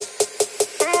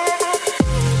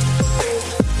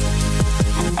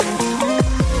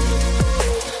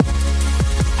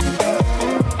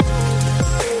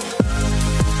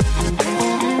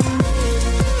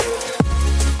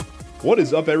What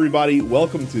is up, everybody?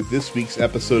 Welcome to this week's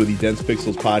episode of the Dense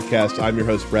Pixels podcast. I'm your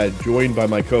host, Brad, joined by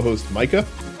my co-host, Micah.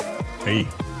 Hey.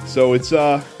 So it's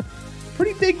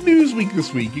pretty big news week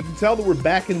this week. You can tell that we're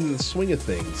back into the swing of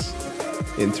things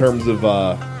in terms of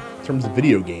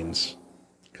video games,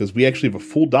 because we actually have a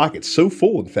full docket. So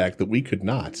full, in fact, that we could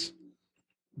not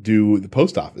do the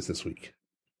post office this week.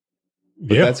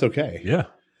 But that's okay. Yeah.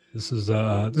 This is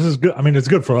good. I mean, it's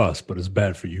good for us, but it's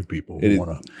bad for you people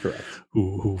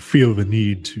who feel the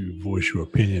need to voice your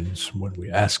opinions when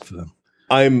we ask for them.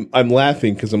 I'm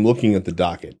laughing because I'm looking at the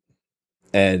docket,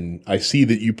 and I see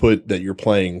that you put that you're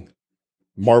playing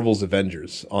Marvel's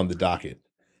Avengers on the docket.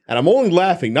 And I'm only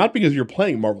laughing not because you're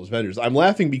playing Marvel's Avengers. I'm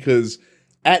laughing because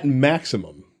at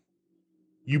maximum,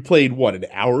 you played an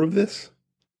hour of this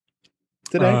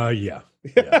today? Yeah.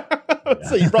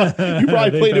 So you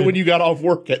probably played it when you got off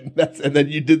work, and then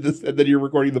you did this, and then you're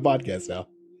recording the podcast now.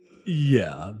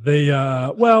 Yeah,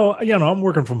 I'm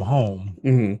working from home,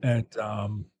 and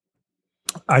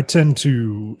I tend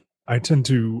to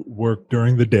work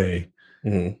during the day,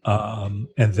 and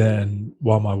then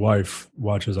while my wife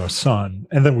watches our son,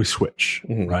 and then we switch,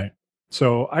 right?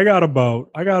 So I got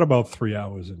about 3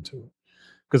 hours into it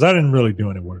because I didn't really do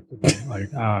any work today,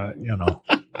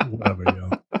 whatever,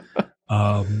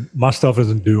 my stuff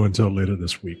isn't due until later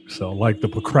this week. So like the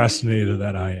procrastinator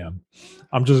that I am,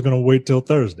 I'm just going to wait till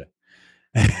Thursday.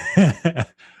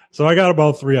 So I got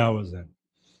about 3 hours in,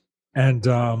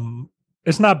 and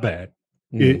it's not bad.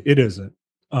 It isn't.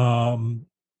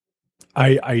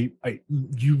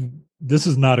 This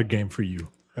is not a game for you.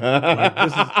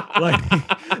 This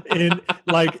is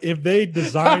if they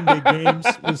designed a game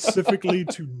specifically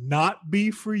to not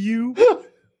be for you,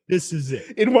 this is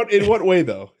it. In what way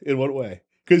though? In what way?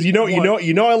 Because you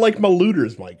know I like my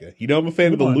looters, Micah. You know I'm a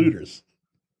fan of the looters.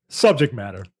 Subject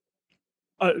matter.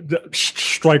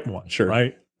 Strike one. Sure.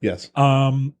 Right? Yes.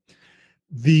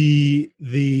 The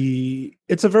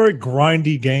it's a very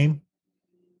grindy game,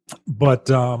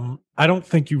 but I don't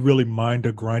think you really mind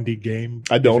a grindy game.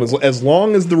 I don't, as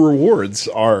long as the rewards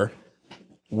are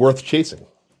worth chasing.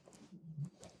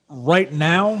 Right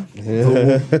now,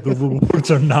 the rewards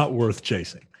are not worth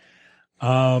chasing.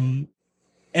 And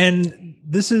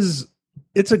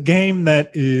it's a game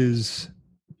that is,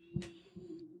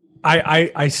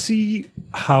 I see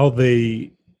how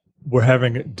they were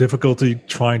having difficulty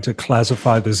trying to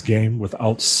classify this game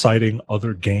without citing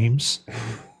other games,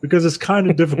 because it's kind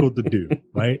of difficult to do,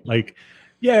 right? Like,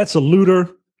 yeah, it's a looter,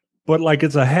 but like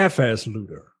it's a half-ass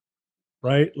looter,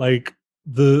 right? Like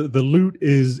the loot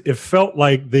it felt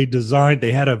like they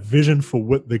had a vision for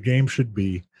what the game should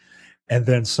be. And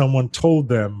then someone told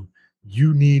them,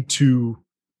 you need to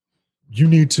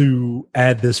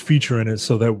add this feature in it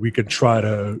so that we could try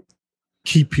to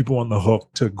keep people on the hook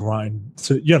to grind,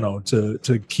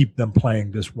 to keep them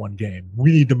playing this one game.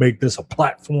 We need to make this a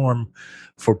platform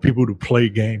for people to play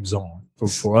games on,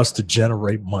 for us to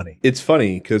generate money. It's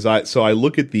funny because I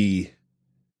look at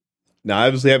now I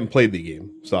obviously haven't played the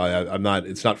game, so I'm not.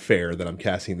 It's not fair that I'm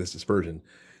casting this dispersion,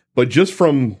 but just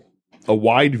from a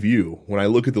wide view, when I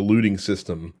look at the looting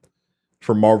system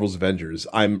for Marvel's Avengers,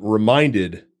 I'm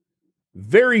reminded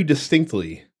very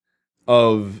distinctly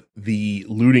of the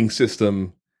looting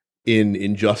system in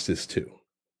Injustice 2.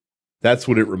 That's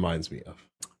what it reminds me of.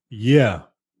 Yeah,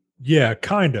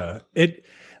 kinda.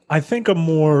 I think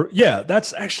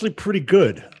that's actually pretty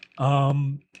good.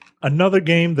 Another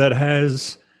game that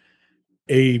has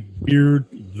a weird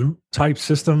loot type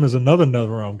system is another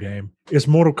NetherRealm game. It's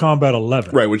Mortal Kombat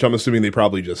 11. Right, which I'm assuming they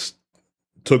probably just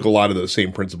took a lot of those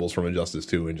same principles from Injustice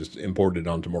 2 and just imported it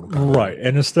onto Mortal Kombat. Right,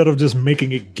 and instead of just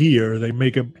making it gear, they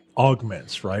make it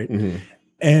augments, right?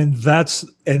 And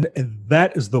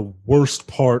that is the worst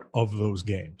part of those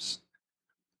games.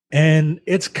 And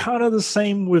it's kind of the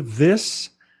same with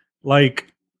this.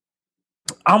 Like,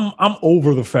 I'm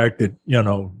over the fact that,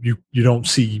 you don't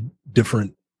see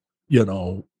different,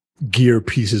 gear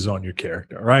pieces on your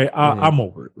character, right? I'm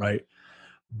over it, right?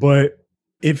 But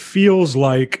it feels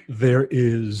like there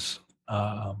is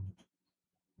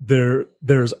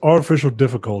there's artificial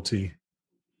difficulty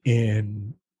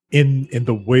in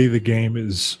the way the game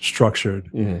is structured,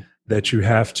 that you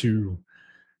have to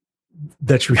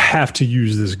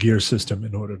use this gear system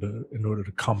in order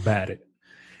to combat it.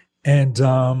 And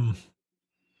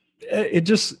it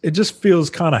just feels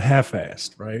kind of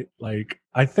half-assed, right? Like,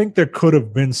 I think there could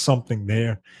have been something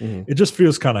there. It just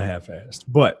feels kind of half-assed.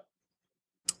 But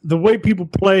the way people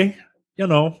play,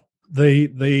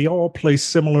 they all play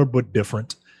similar but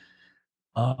different.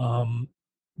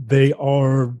 They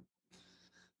are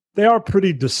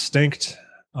pretty distinct.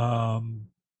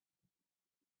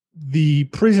 the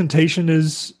presentation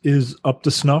is up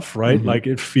to snuff, right? Mhm. Like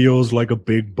it feels like a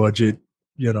big budget,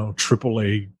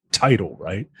 AAA title,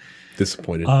 right?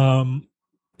 Disappointed.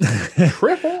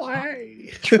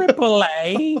 Triple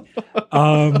A.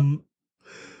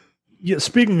 Yeah,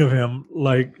 speaking of him,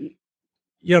 like,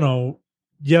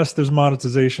 yes, there's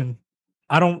monetization.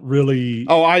 I don't really.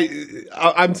 Oh,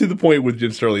 I'm to the point with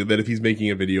Jim Sterling that if he's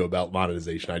making a video about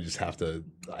monetization, I just have to.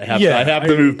 I have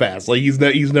to move past. Like he's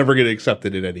never going to accept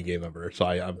it in any game ever. So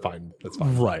I'm fine. That's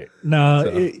fine. Right now, So.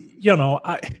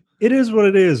 it is what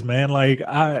it is, man. Like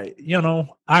I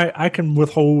can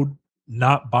withhold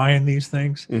not buying these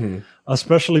things,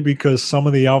 especially because some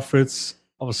of the outfits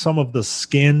of some of the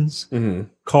skins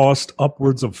cost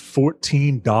upwards of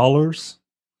 $14.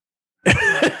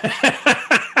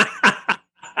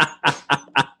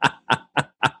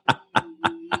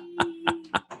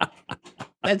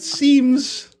 That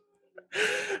seems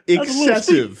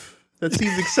excessive. That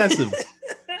seems excessive.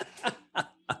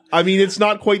 I mean, it's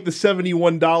not quite the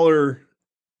 $71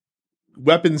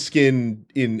 weapon skin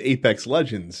in Apex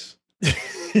Legends,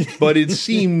 but it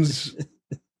seems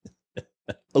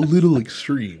a little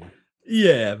extreme.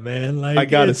 Yeah, man. Like I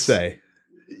gotta say,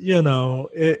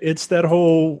 it's that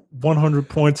whole 100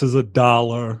 points is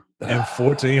 $1 and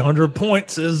 1,400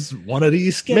 points is one of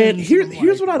these skins. Man,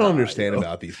 here's what I don't understand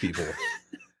about these people.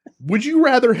 Would you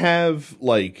rather have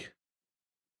like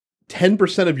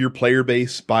 10% of your player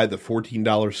base buy the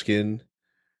 $14 skin,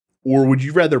 or would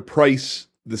you rather price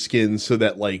the skin so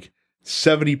that like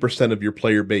 70% of your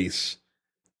player base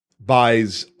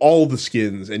buys all the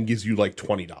skins and gives you like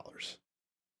 $20?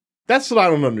 That's what I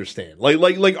don't understand.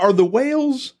 Like are the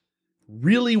whales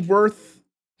really worth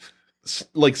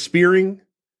like spearing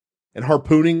and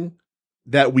harpooning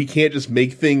that we can't just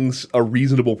make things a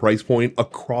reasonable price point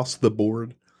across the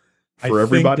board for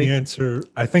everybody?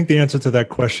 I think the answer to that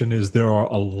question is there are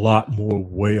a lot more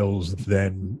whales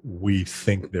than we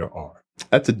think there are.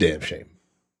 That's a damn shame.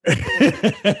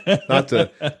 not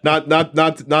to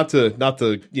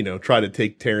try to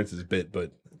take Terrence's bit,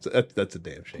 but that's a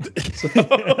damn shame.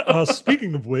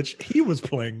 Speaking of which, he was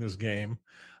playing this game.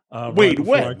 Wait, right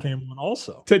when? I came on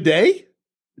also Today,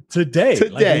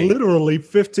 like literally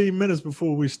 15 minutes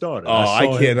before we started. Oh,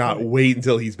 I cannot wait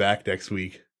until he's back next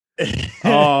week.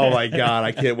 Oh my god,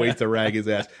 I can't wait to rag his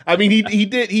ass. I mean, he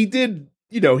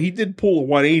did pull a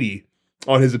 180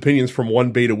 on his opinions from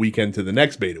one beta weekend to the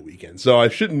next beta weekend. So I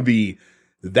shouldn't be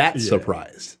that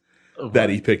surprised that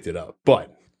he picked it up.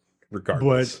 But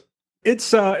regardless. But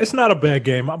it's not a bad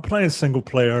game. I'm playing single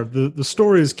player. The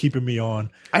story is keeping me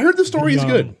on. I heard the story is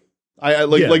good. I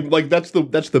like that's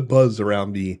the buzz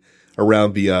around the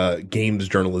games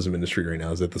journalism industry right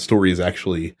now, is that the story is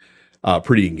actually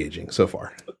pretty engaging so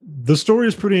far. The story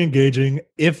is pretty engaging.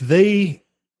 If they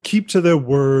keep to their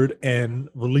word and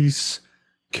release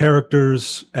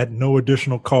characters at no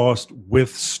additional cost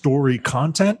with story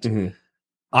content,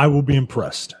 I will be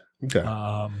impressed. Okay.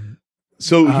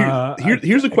 So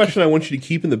here's a question I want you to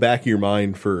keep in the back of your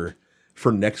mind for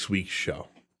next week's show.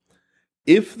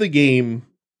 If the game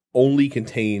only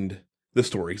contained the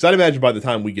story, because I'd imagine by the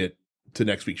time we get to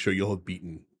next week's show, you'll have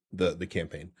beaten the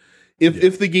campaign.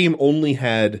 If the game only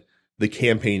had the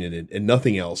campaign in it and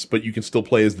nothing else, but you can still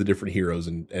play as the different heroes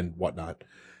and whatnot,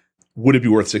 would it be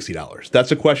worth $60?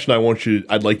 That's a question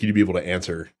I'd like you to be able to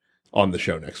answer on the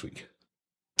show next week.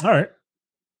 All right.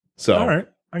 So all right,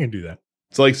 I can do that.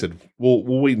 So like I said, we'll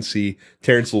wait and see.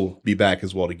 Terrence will be back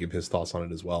as well to give his thoughts on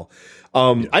it as well.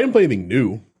 I didn't play anything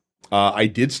new. I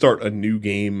did start a new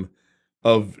game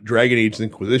of Dragon Age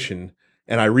Inquisition,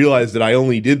 and I realized that I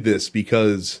only did this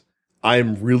because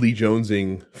I'm really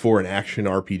jonesing for an action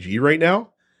RPG right now,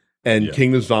 and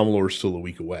Kingdoms of Amalur is still a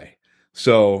week away.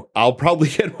 So I'll probably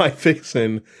get my fix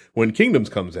in when Kingdoms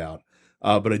comes out.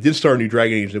 But I did start a new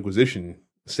Dragon Age Inquisition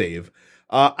save.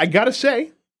 I gotta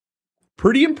say,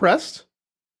 pretty impressed.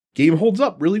 Game holds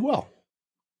up really well.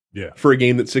 Yeah. For a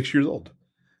game that's 6 years old.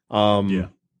 A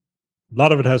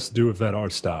lot of it has to do with that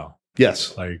art style.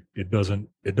 Yes. Like it doesn't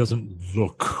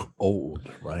look old,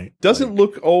 right? Doesn't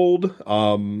look old.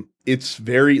 It's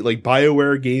very like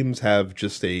BioWare games have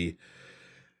just a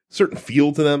certain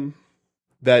feel to them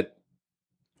that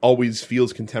always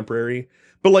feels contemporary.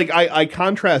 But like I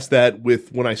contrast that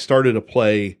with when I started a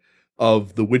play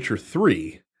of The Witcher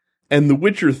 3. And The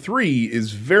Witcher 3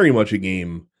 is very much a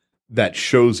game that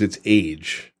shows its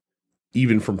age,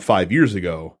 even from 5 years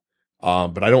ago.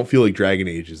 But I don't feel like Dragon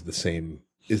Age is the same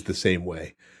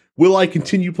way. Will I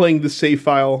continue playing this save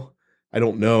file? I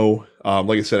don't know.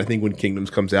 Like I said, I think when Kingdoms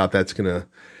comes out, that's gonna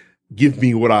give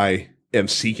me what I am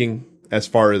seeking as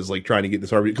far as like trying to get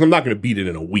this RPG, because I'm not going to beat it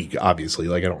in a week, obviously.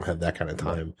 Like I don't have that kind of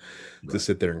time to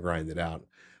sit there and grind it out.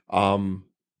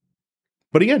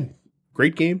 But again,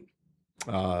 great game.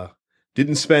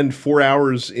 Didn't spend 4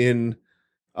 hours in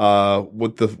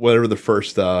whatever the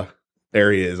first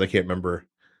area is. I can't remember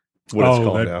what it's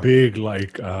called now. Big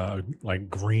like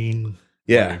green.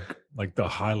 Yeah. Like the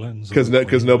Highlands.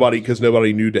 Because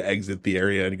nobody knew to exit the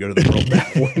area and go to the world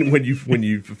map when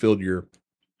you fulfilled your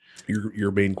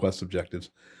main quest objectives.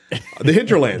 The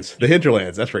Hinterlands.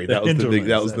 That's right. That was the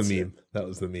meme. That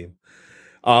was the meme.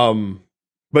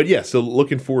 But yeah, so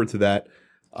looking forward to that.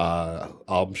 I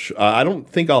don't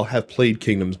think I'll have played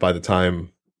Kingdoms by the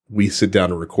time we sit down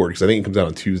to record, because I think it comes out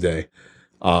on Tuesday.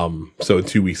 So in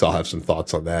 2 weeks I'll have some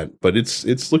thoughts on that, but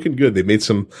it's looking good. They made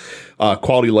some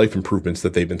quality of life improvements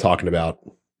that they've been talking about,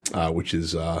 which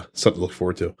is something to look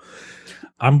forward to.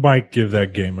 I might give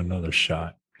that game another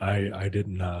shot. I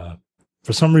didn't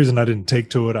for some reason I didn't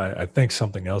take to it. I think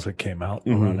something else had came out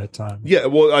around that time. Yeah,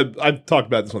 well, I've talked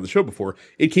about this on the show before.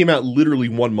 It came out literally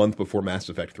 1 month before Mass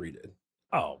Effect 3 did.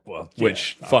 Oh, well, yeah.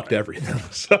 Which fucked everything.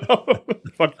 So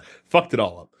fucked it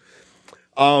all up.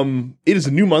 It is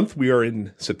a new month. We are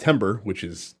in September, which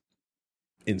is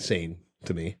insane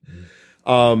to me.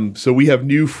 So we have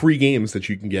new free games that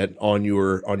you can get on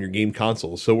your game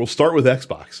consoles. So we'll start with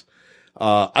Xbox.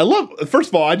 First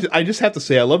of all, I just have to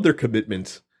say, I love their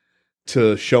commitment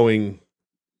to showing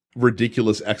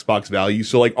ridiculous Xbox value.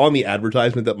 So like on the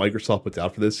advertisement that Microsoft puts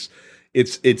out for this,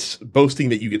 it's boasting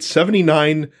that you get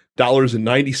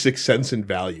 $79.96 in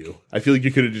value. I feel like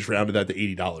you could have just rounded that to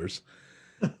 $80.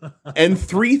 And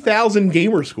 3,000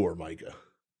 gamer score, Micah.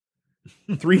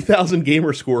 3,000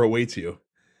 gamer score awaits you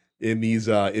in these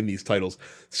titles.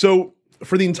 So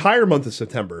for the entire month of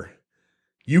September,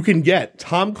 you can get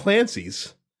Tom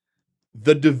Clancy's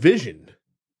The Division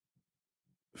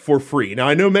for free. Now,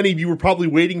 I know many of you were probably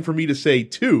waiting for me to say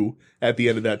 2 at the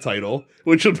end of that title,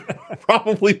 which would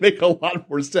probably make a lot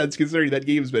more sense considering that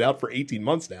game has been out for 18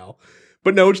 months now.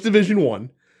 But no, it's Division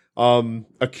 1.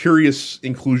 A curious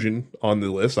inclusion on the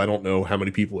list. I don't know how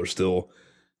many people are still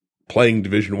playing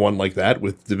Division 1 like that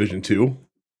with Division 2.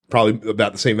 Probably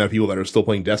about the same amount of people that are still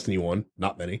playing Destiny 1.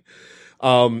 Not many.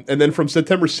 And then from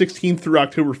September 16th through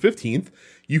October 15th,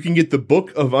 you can get the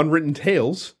Book of Unwritten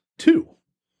Tales 2.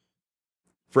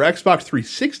 For Xbox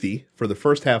 360, for the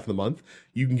first half of the month,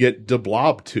 you can get De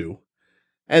Blob 2.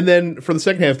 And then for the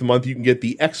second half of the month, you can get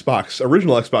the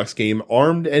original Xbox game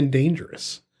Armed and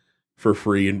Dangerous for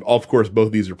free. And of course, both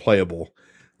of these are playable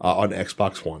on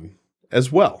Xbox One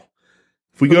as well.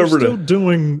 If we go over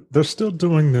they're still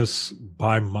doing this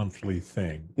bi-monthly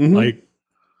thing. Like,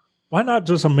 why not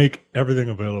just make everything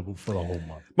available for the whole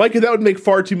month? Micah, that would make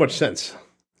far too much sense.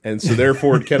 And so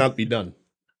therefore it cannot be done.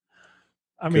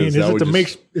 I mean, is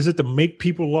it to make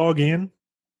people log in?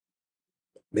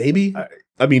 Maybe.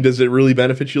 I mean, does it really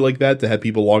benefit you like that to have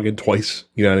people log in twice?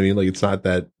 You know what I mean? Like it's not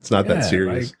that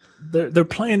serious. Like they're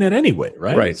playing it anyway,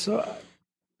 right? Right. So,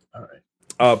 all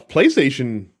right.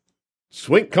 PlayStation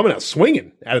coming out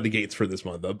swinging out of the gates for this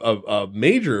month.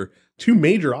 Two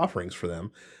major offerings for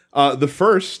them. The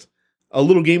first, a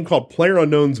little game called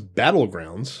PlayerUnknown's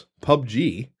Battlegrounds,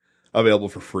 PUBG, available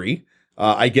for free.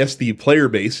 I guess the player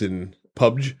base in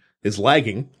PUBG is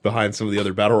lagging behind some of the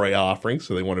other Battle Royale offerings,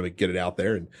 so they want to get it out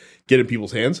there and get it in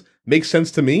people's hands. Makes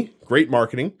sense to me. Great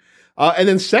marketing. And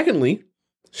then secondly,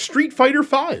 Street Fighter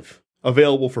V,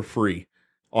 available for free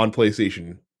on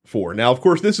PlayStation 4. Now, of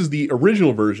course, this is the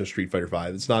original version of Street Fighter V.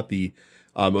 It's not the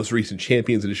most recent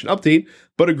Champions Edition update,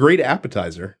 but a great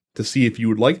appetizer to see if you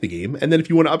would like the game. And then if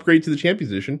you want to upgrade to the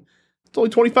Champions Edition, it's only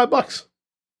 $25.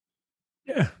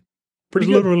 Yeah. There's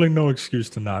literally no excuse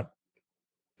to not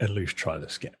at least try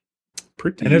this game.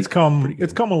 It's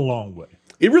come a long way.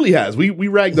 It really has. We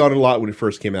ragged on it a lot when it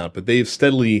first came out, but they've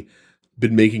steadily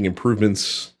been making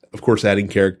improvements, of course, adding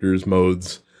characters,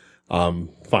 modes,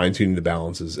 fine-tuning the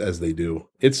balances as they do.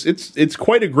 It's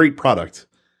quite a great product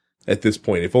at this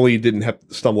point. If only it didn't have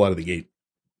to stumble out of the gate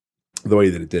the way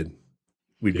that it did,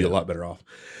 we'd be a lot better off.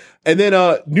 And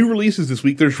then new releases this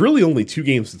week. There's really only 2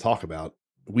 games to talk about.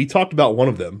 We talked about one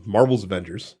of them, Marvel's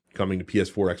Avengers, coming to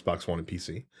PS4, Xbox One, and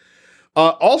PC.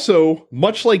 Also,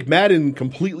 much like Madden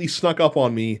completely snuck up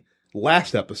on me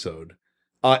last episode,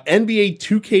 NBA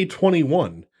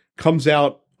 2K21 comes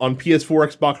out on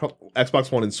PS4,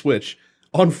 Xbox One, and Switch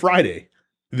on Friday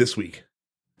this week.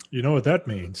 You know what that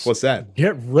means? What's that?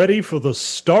 Get ready for the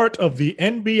start of the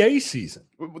NBA season.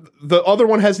 The other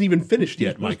one hasn't even finished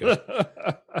yet, Micah.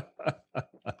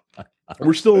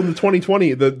 We're still in the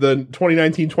 2020, the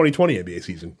 2019-2020 NBA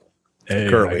season. Hey,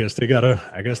 currently.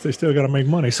 I guess they still gotta make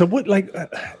money. So what? Like,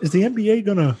 is the NBA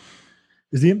gonna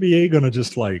is the NBA going to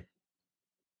just like,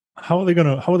 how are they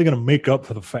going to make up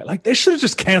for the fact? Like, they should have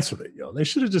just canceled it, yo. They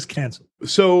should have just canceled it.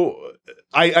 So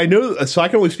I know, so I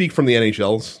can only speak from the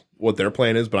NHL's, what their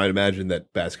plan is, but I'd imagine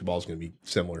that basketball is going to be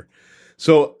similar.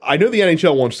 So I know the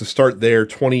NHL wants to start their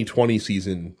 2020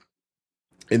 season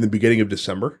in the beginning of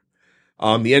December.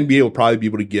 The NBA will probably be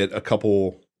able to get a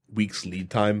couple weeks lead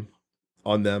time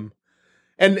on them.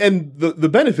 And the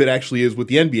benefit actually is with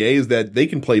the NBA is that they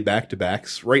can play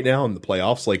back-to-backs right now in the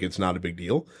playoffs. Like, it's not a big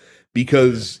deal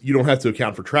because you don't have to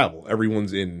account for travel.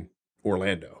 Everyone's in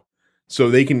Orlando. So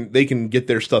they can get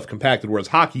their stuff compacted. Whereas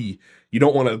hockey, you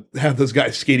don't want to have those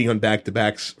guys skating on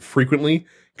back-to-backs frequently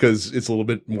because it's a little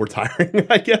bit more tiring,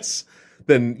 I guess,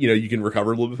 than, you can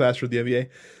recover a little bit faster with the NBA.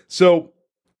 So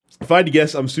if I had to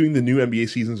guess, I'm assuming the new NBA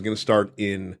season is going to start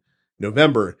in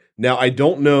November. Now, I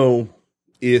don't know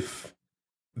if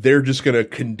they're just going to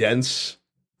condense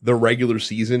the regular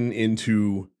season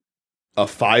into a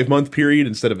 5-month period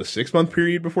instead of a 6-month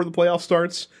period before the playoff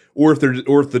starts, or if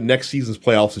the next season's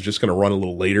playoffs is just going to run a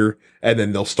little later and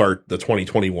then they'll start the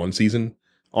 2021 season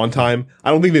on time.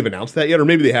 I don't think they've announced that yet, or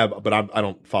maybe they have, but I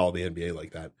don't follow the NBA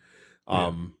like that.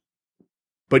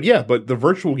 But the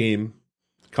virtual game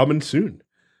coming soon.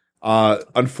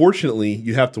 Unfortunately,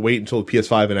 you have to wait until the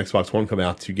PS5 and Xbox One come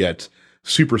out to get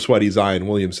super sweaty Zion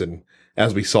Williamson,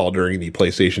 as we saw during the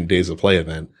PlayStation Days of Play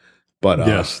event. But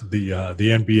yes, the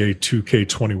NBA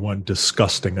 2K21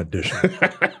 disgusting edition.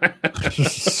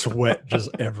 Sweat just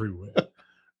everywhere.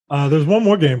 There's one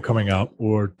more game coming out,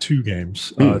 or two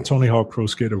games. Tony Hawk Pro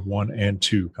Skater 1 and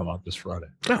 2 come out this Friday.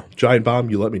 Oh, Giant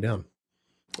Bomb, you let me down.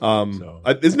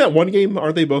 Isn't that one game?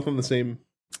 Aren't they both on the same?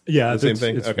 Yeah, same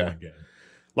thing. It's okay. one game.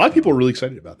 A lot of people are really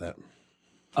excited about that.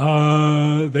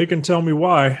 They can tell me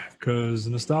why, because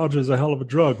nostalgia is a hell of a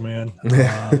drug, man.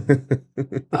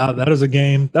 That is a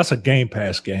game. That's a Game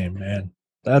Pass game, man.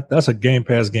 That's a Game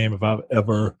Pass game if I've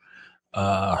ever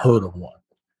heard of one.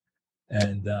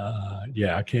 And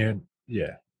I can't.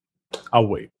 Yeah, I'll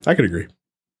wait. I could agree.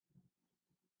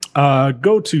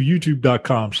 Go to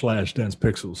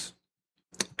youtube.com/densepixels.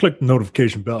 Click the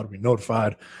notification bell to be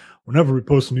notified whenever we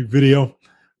post a new video.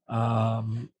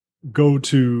 Go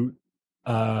to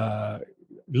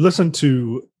listen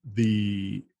to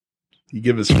the. You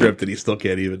give a script and he still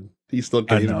can't even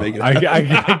make it.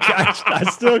 I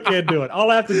still can't do it.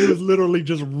 All I have to do is literally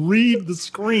just read the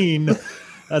screen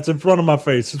that's in front of my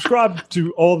face. Subscribe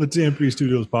to all the TMP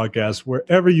Studios podcasts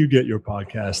wherever you get your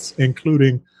podcasts,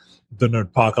 including the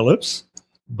Nerdpocalypse,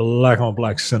 Black on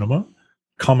Black Cinema,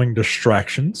 Coming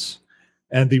Distractions,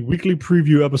 and the weekly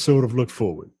preview episode of Look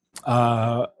Forward.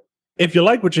 If you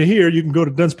like what you hear, you can go to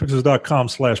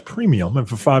densepixels.com/premium. And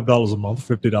for $5 a month,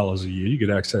 $50 a year, you get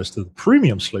access to the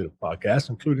premium slate of podcasts,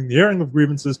 including the airing of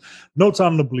grievances, No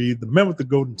Time to Bleed, The Men with the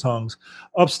Golden Tongues,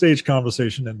 Upstage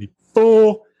Conversation, and the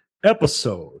full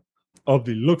episode of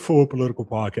the Look Forward Political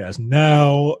Podcast.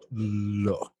 Now,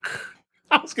 look.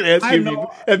 I was going to ask you,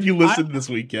 have you listened this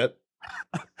week yet?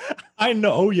 I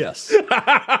know. Oh, yes.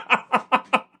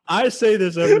 I say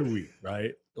this every week,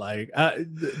 right? Like,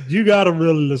 you got to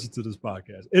really listen to this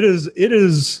podcast. It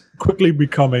is quickly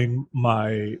becoming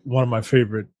one of my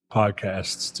favorite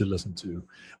podcasts to listen to,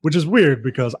 which is weird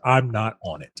because I'm not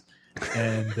on it.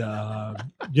 And,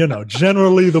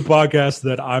 generally the podcasts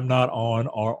that I'm not on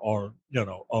are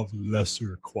of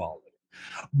lesser quality.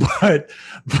 But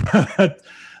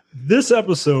this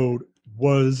episode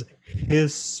was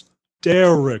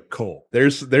hysterical.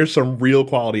 There's some real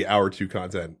quality hour 2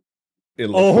 content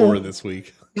in Look Forward this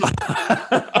week.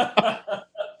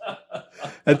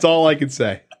 That's all I can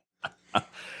say.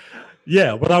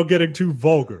 Yeah, without getting too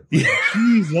vulgar.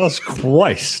 Jesus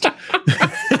Christ.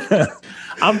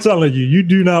 I'm telling you, you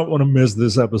do not want to miss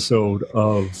this episode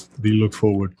of the Look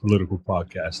Forward Political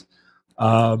Podcast.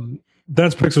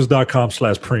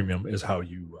 Densepixels.com/premium is how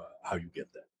you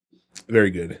get that. Very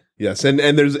good. Yes, and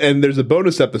there's a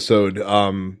bonus episode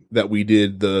that we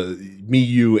did, me,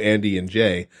 you, Andy, and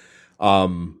Jay,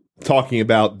 talking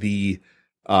about the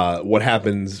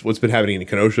what's been happening in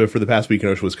Kenosha for the past week,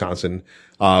 Kenosha, Wisconsin,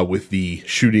 with the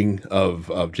shooting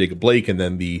of Jacob Blake and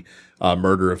then the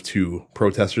murder of 2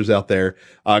 protesters out there.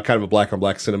 Kind of a Black on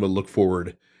Black Cinema Look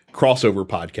Forward crossover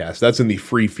podcast. That's in the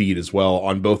free feed as well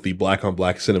on both the Black on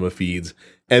Black Cinema feeds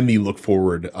and the Look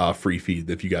Forward free feed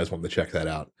if you guys want to check that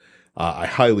out. I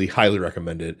highly, highly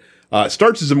recommend it. It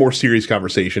starts as a more serious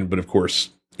conversation, but of course,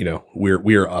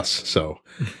 we're us, so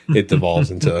it devolves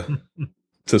into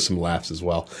some laughs as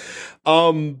well.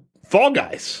 Fall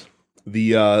Guys,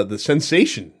 the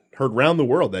sensation heard around the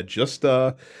world that just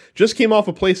came off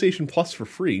of PlayStation Plus for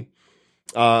free,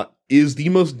 is the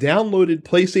most downloaded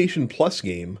PlayStation Plus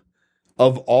game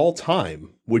of all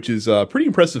time, which is a pretty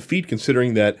impressive feat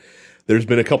considering that there's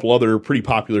been a couple other pretty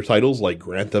popular titles like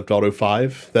Grand Theft Auto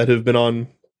 5 that have been on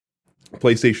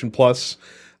PlayStation Plus.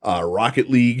 Rocket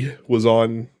League was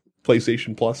on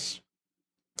PlayStation Plus.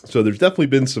 So there's definitely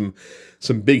been some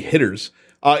big hitters.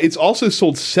 It's also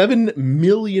sold 7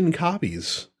 million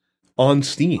copies on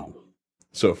Steam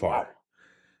so far,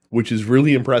 which is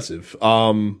really impressive.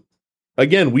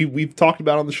 Again, we've talked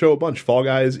about on the show a bunch. Fall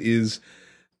Guys is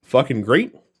fucking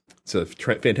great. It's a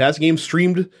fantastic game.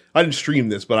 I didn't stream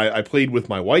this, but I played with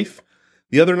my wife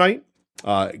the other night.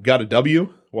 Got a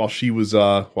W while she was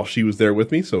there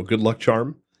with me. So good luck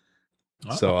charm.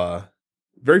 Oh. So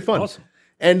very fun. Awesome.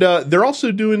 And they're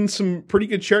also doing some pretty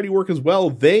good charity work as well.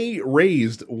 They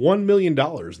raised $1 million,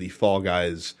 the Fall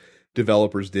Guys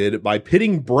developers did, by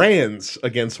pitting brands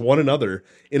against one another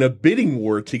in a bidding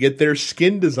war to get their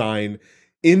skin design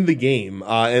in the game.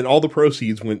 And all the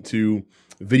proceeds went to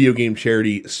video game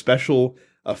charity Special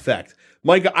Effect.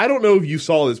 Mike, I don't know if you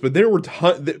saw this, but there were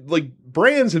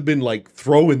brands have been like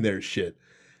throwing their shit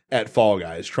at Fall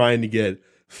Guys, trying to get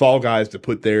Fall Guys to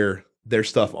put their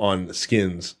stuff on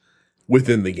skins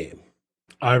within the game.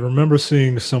 I remember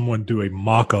seeing someone do a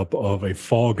mock-up of a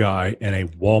Fall Guy in a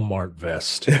Walmart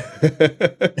vest.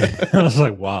 I was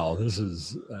like, wow, this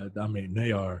is,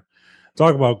 they are,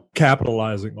 talk about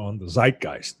capitalizing on the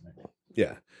zeitgeist.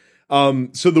 Yeah.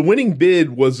 So the winning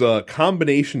bid was a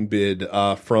combination bid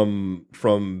from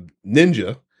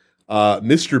Ninja,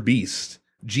 Mr. Beast,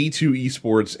 G2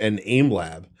 Esports, and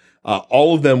AimLab.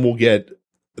 All of them will get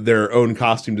their own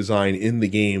costume design in the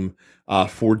game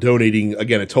for donating,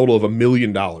 again, a total of $1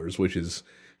 million, which is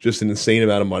just an insane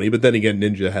amount of money. But then again,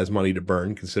 Ninja has money to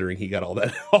burn, considering he got all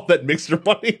that Mixer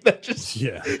money that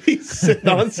he's sitting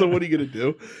on. So what are you gonna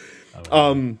do?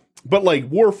 But like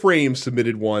Warframe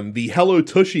submitted one. The Hello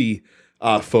Tushy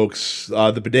folks,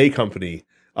 the bidet company,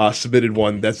 submitted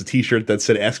one. That's a T-shirt that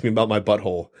said "Ask me about my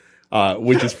butthole,"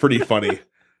 which is pretty funny.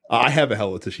 I have a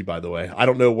Hello Tushy, by the way. I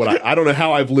don't know I don't know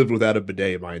how I've lived without a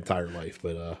bidet in my entire life,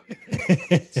 but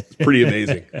it's pretty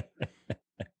amazing.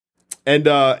 And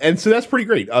so that's pretty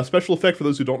great. Special Effect, for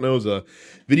those who don't know, is a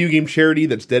video game charity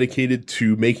that's dedicated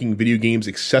to making video games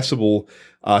accessible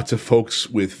to folks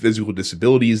with physical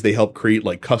disabilities. They help create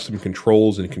like custom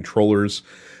controls and controllers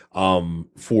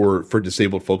for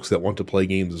disabled folks that want to play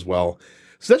games as well.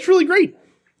 So that's really great.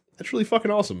 That's really fucking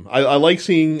awesome. I like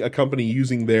seeing a company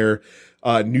using their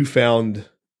newfound,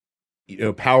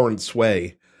 power and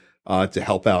sway to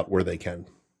help out where they can.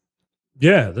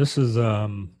 Yeah, this is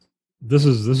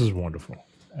wonderful.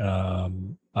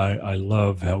 I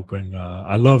love helping.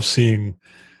 I love seeing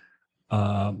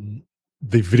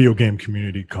the video game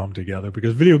community come together,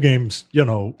 because video games,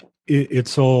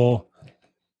 it's all,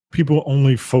 people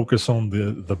only focus on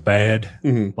the bad,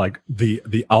 like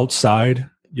the outside.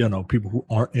 People who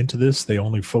aren't into this, they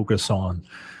only focus on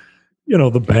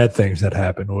the bad things that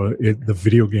happen, or the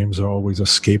video games are always a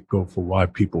scapegoat for why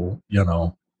people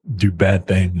do bad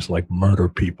things like murder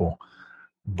people.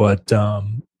 But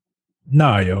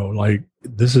like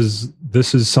this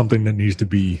is something that needs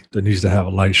to have a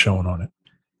light shown on it,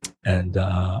 and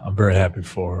I'm very happy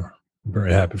for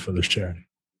this charity.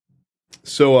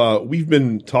 So we've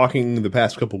been talking the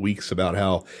past couple weeks about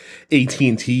how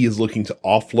AT&T is looking to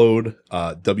offload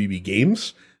WB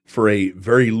Games for a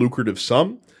very lucrative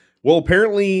sum. Well,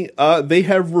 apparently they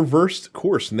have reversed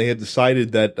course, and they have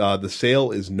decided that the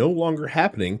sale is no longer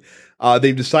happening.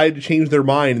 They've decided to change their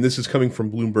mind, and this is coming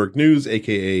from Bloomberg News,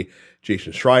 aka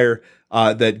Jason Schreier,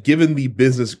 that given the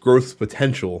business growth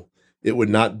potential, it would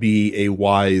not be a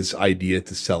wise idea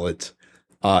to sell it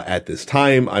at this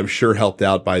time. I'm sure helped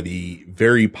out by the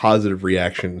very positive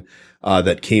reaction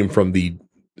that came from the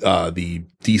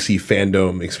DC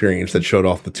fandom experience that showed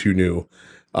off the 2 new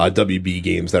WB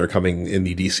games that are coming in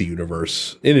the DC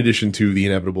universe, in addition to the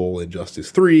inevitable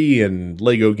Injustice 3 and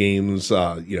Lego games.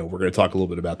 We're going to talk a little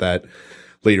bit about that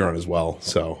later on as well.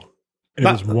 So it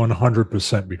is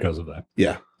 100% because of that.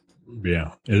 Yeah.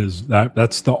 Yeah, it is.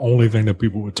 That's the only thing that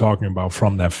people were talking about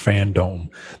from that fandom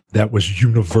that was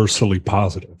universally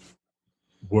positive,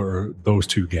 were those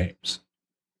 2 games.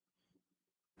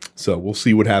 So we'll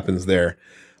see what happens there.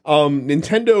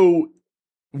 Nintendo,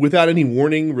 without any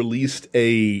warning, released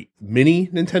a mini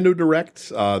Nintendo Direct,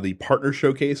 the partner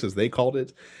showcase, as they called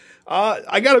it.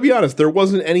 I got to be honest, there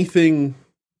wasn't anything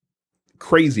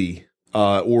crazy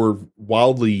or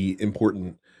wildly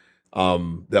important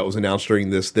that was announced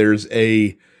during this. There's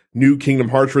a new Kingdom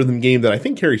Hearts rhythm game that I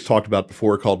think Carrie's talked about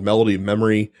before, called Melody of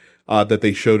Memory, that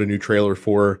they showed a new trailer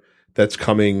for that's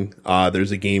coming.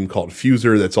 There's a game called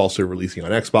Fuser that's also releasing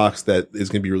on Xbox that is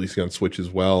going to be releasing on Switch as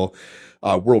well.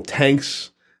 World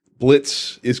Tanks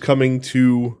Blitz is coming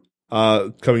to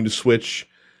Switch.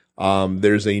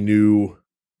 There's a new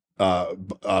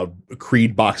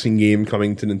Creed boxing game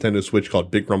coming to Nintendo Switch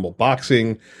called Big Rumble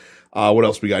Boxing. What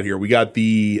else we got here? We got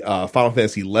the Final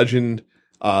Fantasy Legend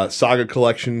Saga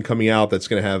Collection coming out. That's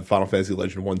going to have Final Fantasy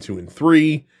Legend 1, 2, and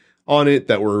 3 on it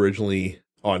that were originally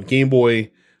on Game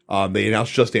Boy. They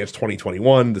announced Just Dance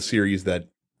 2021, the series that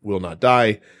will not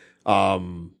die.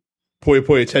 Puyo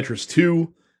Puyo Tetris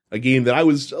 2, a game that I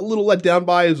was a little let down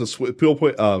by. Puyo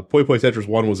Puyo Tetris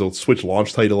 1 was a Switch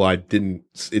launch title. It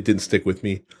didn't stick with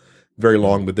me very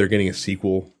long, but they're getting a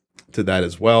sequel to that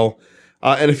as well.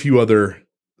 And a few other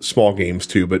small games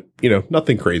too, but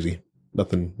nothing crazy.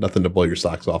 Nothing to blow your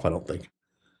socks off, I don't think.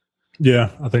 Yeah,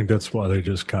 I think that's why they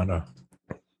just kind of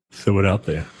threw it out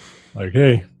there. Like,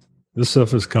 hey, this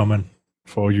stuff is coming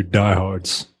for all you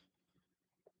diehards.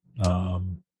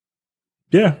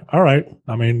 Yeah, all right.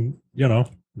 I mean,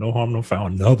 no harm, no foul.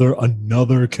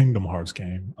 Another Kingdom Hearts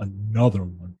game, another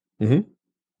one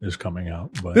is coming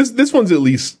out. But this one's at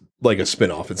least like a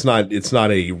spin-off. It's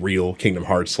not a real Kingdom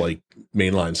Hearts like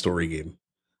mainline story game.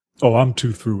 Oh, I'm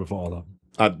too through with all of them.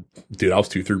 Dude, I was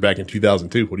too through back in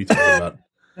 2002. What are you talking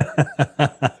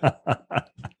about?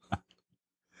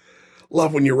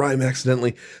 Love when you rhyme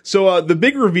accidentally. So the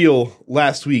big reveal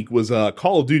last week was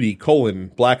Call of Duty: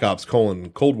 Black Ops: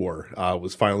 Cold War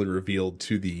was finally revealed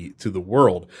to the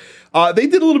world. They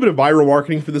did a little bit of viral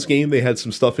marketing for this game. They had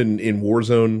some stuff in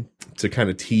Warzone to kind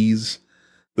of tease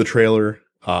the trailer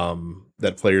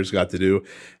that players got to do,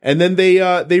 and then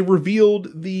they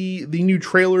revealed the new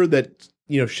trailer that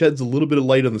sheds a little bit of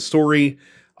light on the story.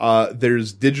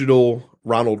 There's digital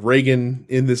Ronald Reagan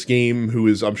in this game, who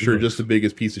is, I'm sure, just as big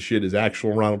as piece of shit as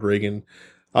actual Ronald Reagan.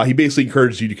 He basically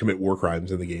encourages you to commit war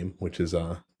crimes in the game, which is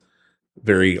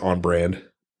very on brand.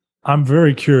 I'm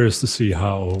very curious to see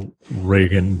how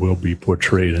Reagan will be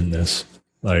portrayed in this.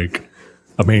 Like,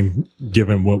 I mean,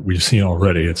 given what we've seen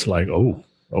already, it's like, oh,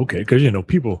 okay, because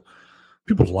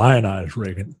people lionize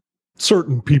Reagan.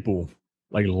 Certain people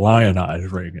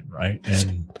lionize Reagan, right?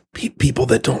 And people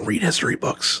that don't read history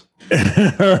books.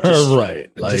 Right.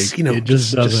 Like, it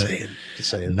just doesn't. Just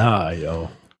saying.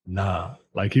 Nah.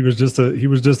 Like, he was just a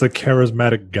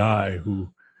charismatic guy who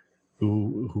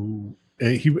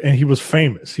he was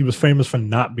famous. He was famous for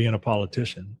not being a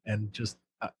politician and just.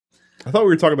 I thought we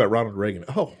were talking about Ronald Reagan.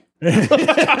 Oh.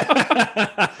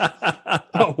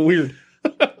 Oh, weird.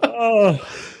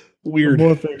 Weird. The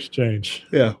more things change.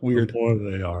 Yeah, weird. The more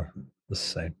they are the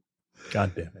same.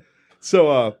 God damn it.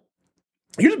 So,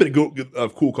 here's a bit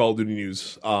of cool Call of Duty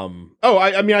news.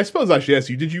 I suppose I should ask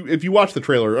you, if you watched the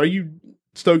trailer, are you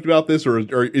stoked about this, or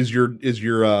is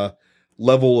your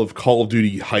level of Call of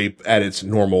Duty hype at its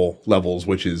normal levels,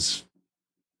 which is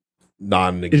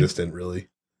non-existent, really?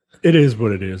 It is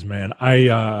what it is, man.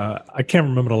 I can't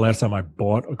remember the last time I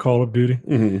bought a Call of Duty.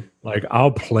 Mm-hmm. Like,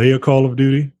 I'll play a Call of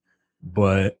Duty,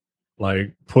 but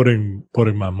like putting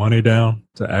my money down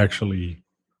to actually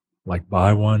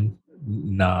buy one,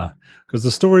 nah. Because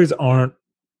the stories aren't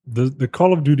the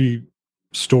Call of Duty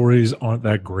stories aren't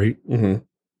that great. Mm-hmm.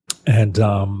 And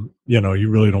you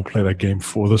really don't play that game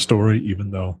for the story, even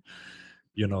though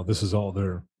this is all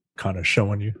they're kind of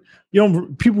showing you.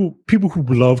 People who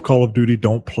love Call of Duty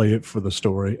don't play it for the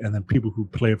story, and then people who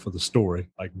play it for the story,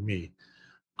 like me,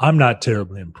 I'm not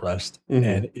terribly impressed. Mm-hmm.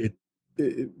 And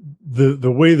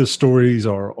the way the stories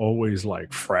are always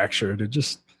fractured, it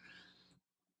just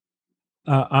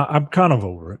I'm kind of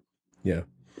over it. Yeah.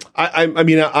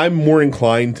 I'm more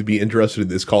inclined to be interested in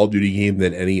this Call of Duty game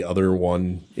than any other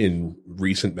one in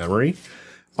recent memory.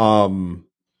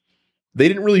 They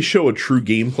didn't really show a true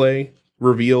gameplay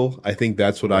reveal. I think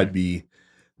that's what I'd be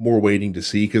more waiting to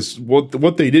see, because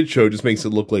what they did show just makes it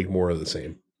look like more of the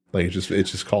same. Like, it's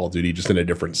just Call of Duty, just in a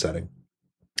different setting.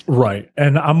 Right.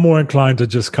 And I'm more inclined to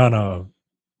just kind of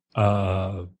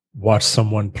watch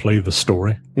someone play the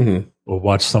story, mm-hmm. or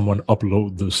watch someone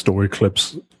upload the story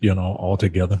clips, all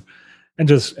together, and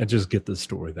just get the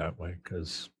story that way,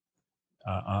 because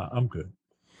I'm good.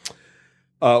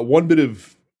 One bit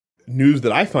of news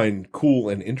that I find cool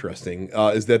and interesting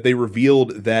is that they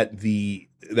revealed that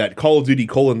that Call of Duty: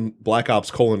 Black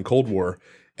Ops: Cold War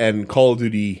and Call of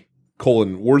Duty: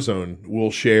 Warzone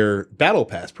will share battle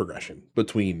pass progression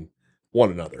between one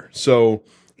another. So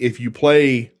if you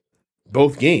play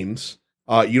both games,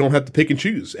 you don't have to pick and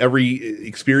choose. Every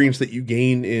experience that you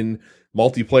gain in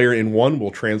multiplayer in one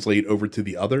will translate over to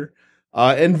the other,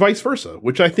 and vice versa,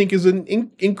 which I think is an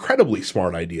incredibly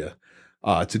smart idea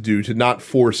to do, to not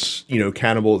force,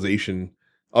 cannibalization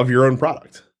of your own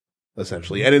product,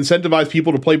 essentially, and incentivize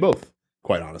people to play both,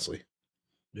 quite honestly.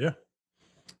 Yeah.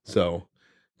 So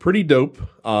pretty dope.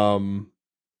 I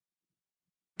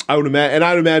would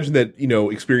imagine that,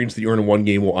 experience that you earn in one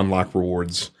game will unlock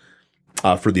rewards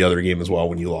for the other game as well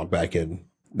when you log back in,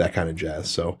 that kind of jazz.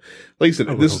 So, like I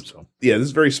said, this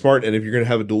is very smart. And if you're going to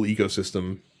have a dual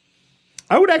ecosystem,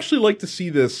 I would actually like to see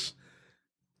this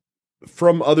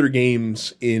from other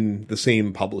games in the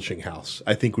same publishing house.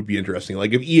 I think would be interesting.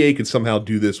 Like if EA could somehow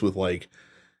do this with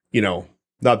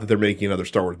not that they're making another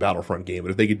Star Wars Battlefront game,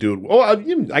 but if they could do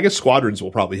it, I guess Squadrons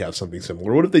will probably have something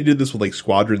similar. What if they did this with like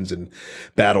Squadrons and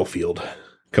Battlefield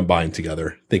combined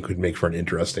together? I think would make for an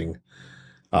interesting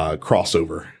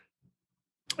crossover.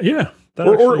 Yeah,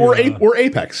 or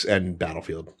Apex and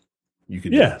Battlefield. You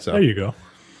could there you go.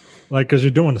 Like because you're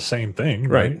doing the same thing,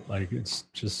 right? Like it's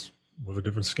just with a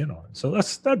different skin on it. So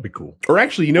that'd be cool. Or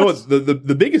actually, what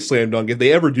the biggest slam dunk if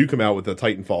they ever do come out with a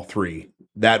Titanfall 3,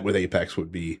 that with Apex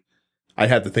would be. I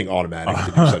had to think automatic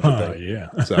to do such a thing.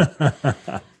 Yeah.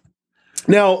 So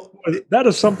now that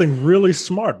is something really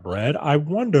smart, Brad. I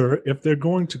wonder if they're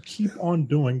going to keep on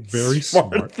doing very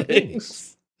smart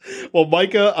things. Well,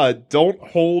 Micah, don't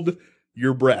hold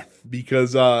your breath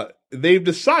because they've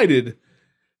decided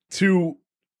to,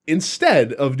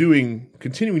 instead of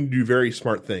continuing to do very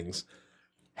smart things,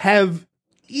 have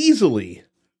easily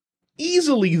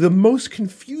the most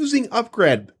confusing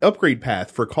upgrade path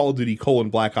for Call of Duty :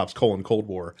 Black Ops : Cold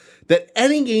War that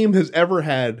any game has ever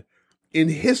had in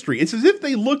history. It's as if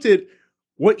they looked at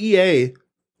what EA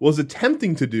was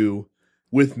attempting to do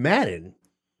with Madden,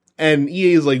 and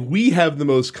EA is like, we have the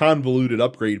most convoluted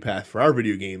upgrade path for our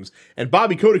video games. And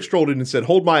Bobby Kotick strolled in and said,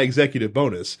 hold my executive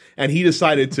bonus. And he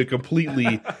decided to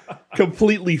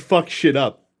completely fuck shit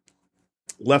up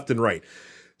left and right.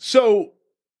 So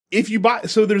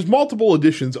there's multiple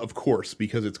editions, of course,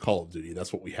 because it's Call of Duty.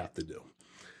 That's what we have to do.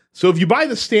 So if you buy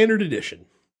the standard edition,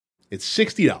 it's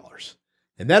 $60.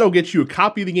 And that'll get you a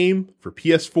copy of the game for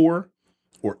PS4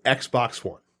 or Xbox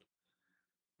One.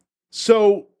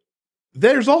 So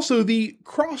there's also the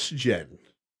cross-gen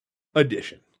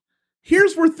edition.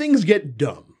 Here's where things get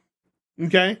dumb.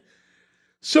 Okay?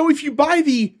 So if you buy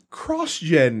the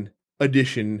cross-gen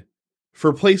edition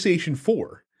for PlayStation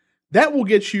 4, that will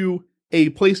get you a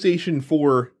PlayStation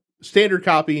 4 standard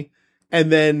copy,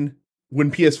 and then when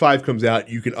PS5 comes out,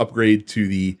 you can upgrade to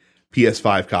the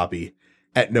PS5 copy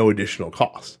at no additional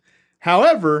cost.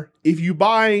 However, if you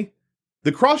buy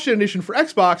the cross-gen edition for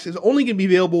Xbox, it's only going to be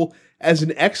available as an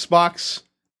Xbox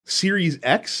Series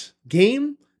X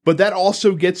game, but that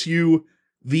also gets you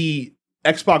the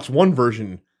Xbox One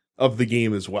version of the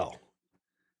game as well.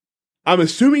 I'm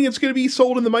assuming it's going to be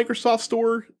sold in the Microsoft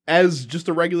Store as just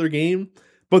a regular game,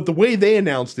 but the way they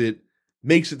announced it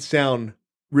makes it sound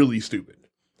really stupid.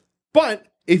 But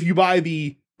if you buy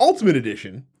the Ultimate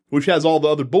Edition, which has all the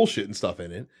other bullshit and stuff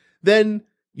in it, then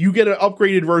you get an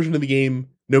upgraded version of the game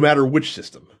no matter which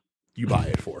system you buy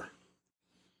it for.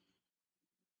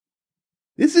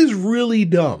 This is really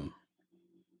dumb.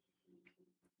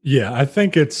 Yeah, I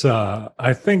think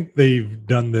I think they've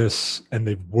done this and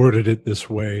they've worded it this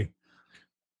way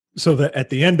so that at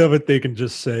the end of it, they can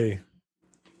just say,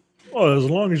 well, as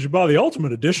long as you buy the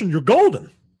Ultimate Edition, you're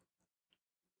golden.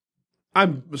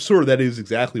 I'm sure that is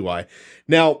exactly why.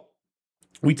 Now,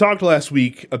 we talked last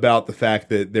week about the fact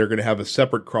that they're going to have a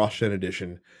separate cross-gen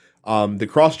edition. The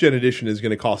cross-gen edition is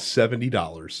going to cost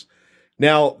 $70.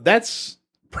 Now, that's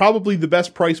probably the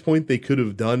best price point they could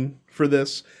have done for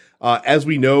this. As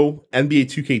we know, NBA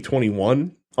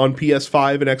 2K21 on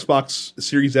PS5 and Xbox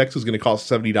Series X is going to cost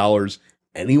 $70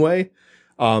 anyway.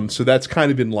 So that's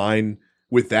kind of in line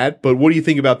with that. But what do you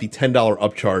think about the $10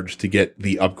 upcharge to get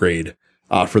the upgrade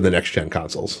for the next gen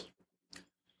consoles?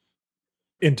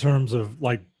 In terms of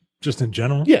like just in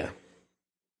general? Yeah.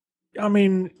 I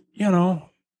mean,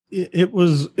 it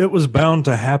was bound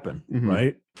to happen,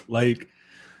 right? Like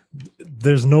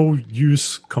there's no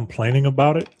use complaining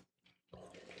about it.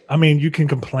 I mean, you can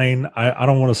complain. I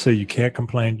don't want to say you can't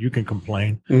complain. You can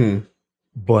complain.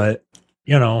 But,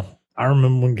 I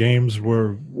remember when games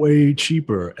were way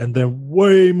cheaper and then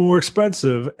way more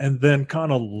expensive and then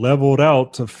kind of leveled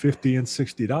out to $50 and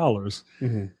 $60.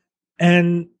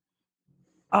 And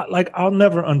I'll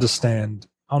never understand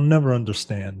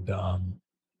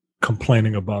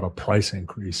complaining about a price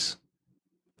increase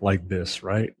like this,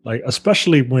 right? Like,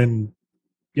 especially when,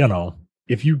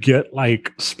 if you get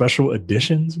like special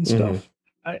editions and stuff,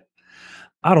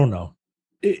 I don't know.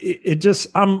 It just,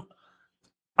 I've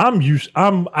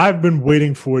been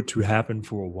waiting for it to happen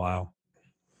for a while.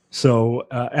 So,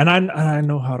 and I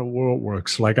know how the world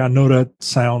works. Like, I know that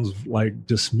sounds like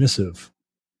dismissive,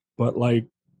 but like,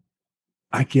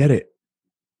 I get it.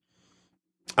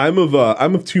 I'm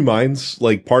of two minds.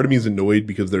 Like, part of me is annoyed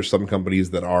because there's some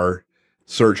companies that are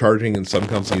surcharging and some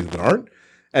companies that aren't.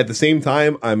 At the same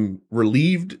time, I'm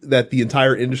relieved that the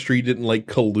entire industry didn't like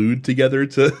collude together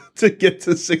to get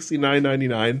to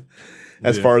 $69.99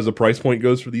 as far as the price point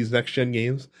goes for these next gen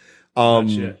games.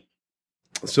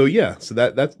 So yeah, so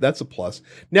that's a plus.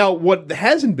 Now, what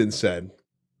hasn't been said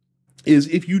is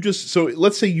if you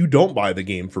let's say you don't buy the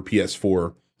game for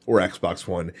PS4 or Xbox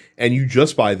One, and you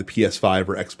just buy the PS5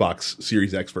 or Xbox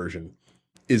Series X version,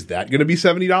 is that going to be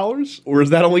 $70 or is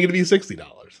that only going to be $60?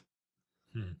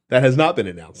 That has not been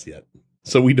announced yet,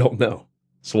 so we don't know.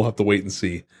 So we'll have to wait and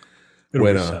see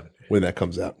when that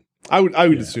comes out. I would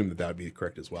assume that would be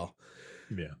correct as well.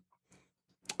 Yeah.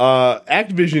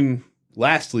 Activision,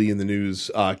 lastly in the news,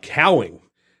 cowing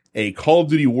a Call of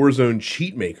Duty Warzone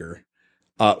cheat maker,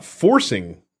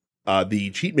 forcing the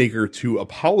cheat maker to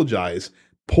apologize,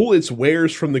 pull its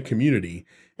wares from the community,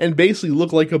 and basically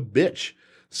look like a bitch.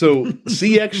 So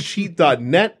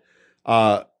cxcheat.net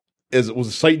was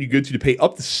a site you go to pay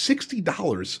up to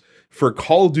 $60 for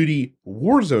Call of Duty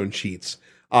Warzone cheats,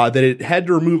 that it had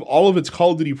to remove all of its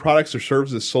Call of Duty products or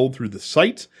services sold through the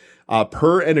site,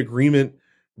 per an agreement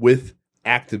with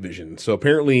Activision. So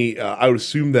apparently, I would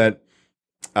assume that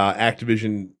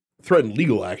Activision threatened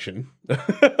legal action.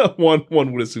 One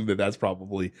would assume that that's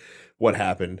probably what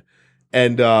happened.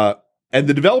 And the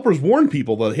developers warned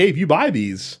people that, hey, if you buy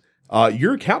these,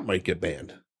 your account might get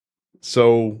banned.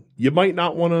 So you might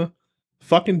not want to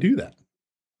fucking do that.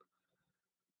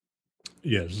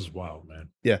 Yeah, this is wild, man.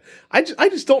 Yeah. I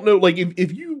just don't know. Like,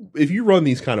 if you run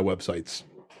these kind of websites,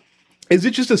 is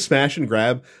it just a smash and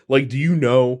grab? Like, do you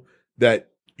know that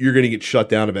you're going to get shut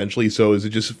down eventually? So is it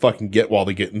just fucking get while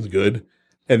the getting's good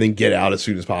and then get out as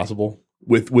soon as possible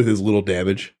with as little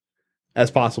damage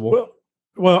as possible?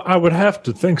 Well, I would have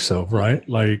to think so, right?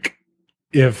 Like,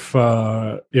 if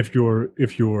the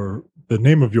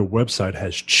name of your website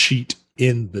has cheat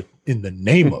in the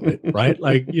name of it, right?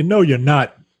 Like, you're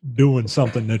not doing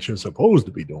something that you're supposed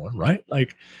to be doing, right?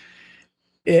 Like,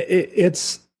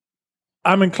 it's.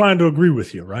 I'm inclined to agree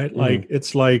with you, right? Like,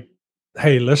 it's like,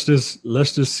 hey, let's just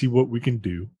see what we can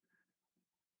do,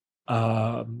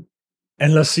 and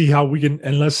let's see how we can,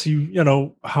 and let's see,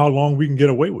 how long we can get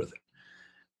away with it.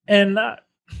 And I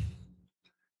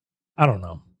don't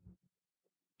know.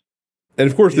 And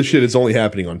of course, the shit is only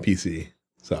happening on PC.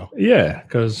 So yeah,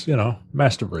 because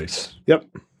master race. Yep.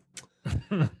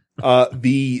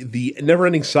 The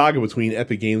never-ending saga between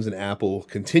Epic Games and Apple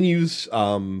continues.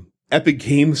 Epic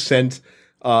Games sent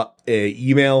a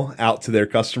email out to their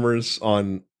customers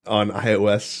on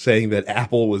iOS saying that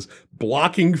Apple was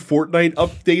blocking Fortnite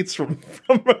updates from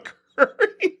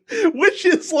occurring, which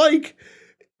is like,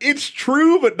 it's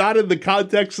true, but not in the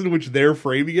context in which they're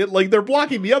framing it. Like, they're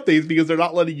blocking the updates because they're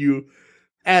not letting you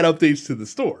add updates to the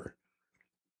store.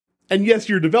 And yes,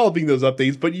 you're developing those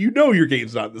updates, but your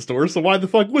game's not in the store, so why the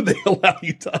fuck would they allow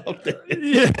you to update it?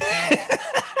 Yeah.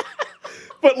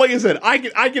 But like I said,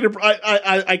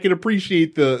 I can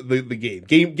appreciate the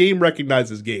game. Game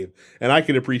recognizes game, and I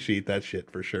can appreciate that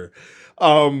shit for sure.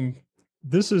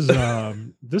 This is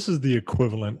the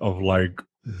equivalent of like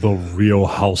the Real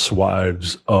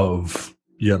Housewives of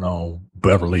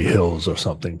Beverly Hills or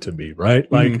something to me, right?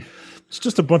 Like, it's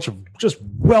just a bunch of just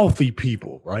wealthy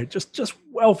people, right? Just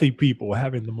wealthy people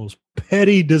having the most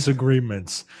petty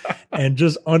disagreements and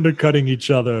just undercutting each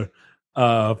other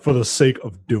for the sake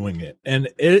of doing it. And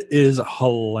it is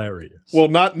hilarious. Well,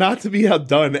 not to be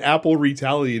outdone, Apple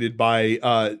retaliated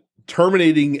by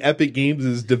terminating Epic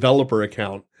Games' developer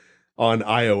account on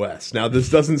iOS. Now, this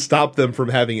doesn't stop them from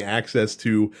having access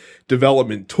to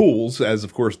development tools, as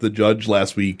of course the judge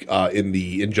last week in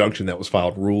the injunction that was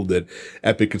filed ruled that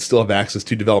Epic could still have access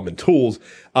to development tools,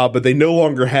 but they no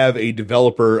longer have a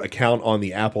developer account on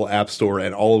the Apple App Store,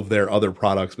 and all of their other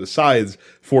products besides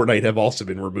Fortnite have also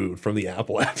been removed from the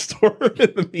Apple App Store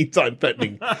in the meantime,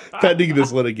 pending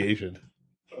this litigation.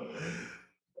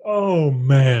 Oh,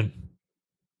 man.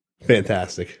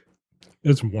 Fantastic.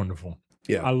 It's wonderful.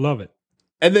 Yeah, I love it.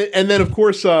 And then of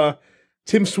course,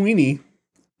 Tim Sweeney,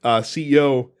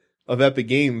 CEO of Epic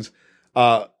Games,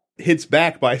 hits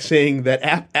back by saying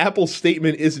that Apple's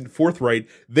statement isn't forthright.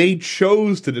 They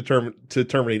chose to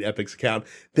terminate Epic's account.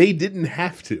 They didn't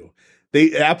have to.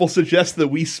 Apple suggests that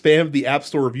we spammed the App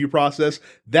Store review process.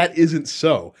 That isn't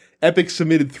so. Epic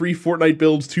submitted 3 Fortnite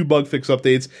builds, 2 bug fix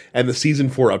updates, and the Season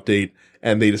 4 update,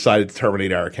 and they decided to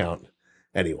terminate our account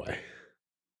anyway.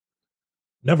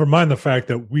 Never mind the fact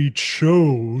that we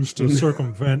chose to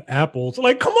circumvent Apple's.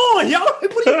 Like, come on, y'all.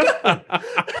 What are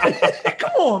you doing?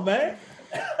 Come on, man.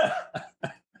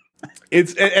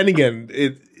 And again,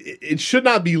 it should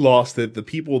not be lost that the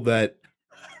people that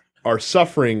are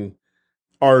suffering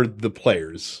are the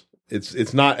players.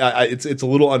 It's not. It's a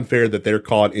little unfair that they're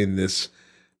caught in this,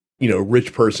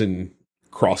 rich person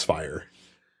crossfire.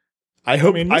 I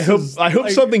hope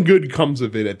something good comes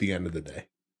of it at the end of the day.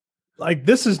 Like,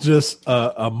 this is just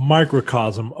a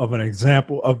microcosm of an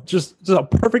example of just a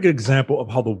perfect example of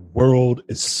how the world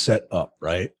is set up,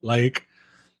 right? Like,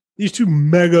 these two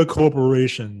mega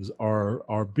corporations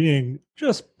are being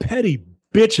just petty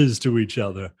bitches to each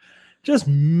other, just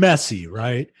messy,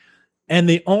 right? And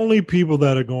the only people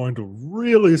that are going to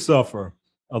really suffer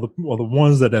are the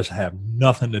ones that just have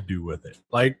nothing to do with it.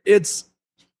 Like, it's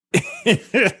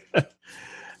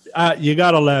you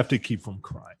gotta laugh to keep from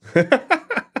crying.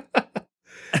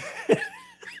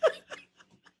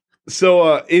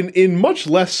 So, in much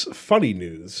less funny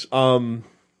news, Ubisoft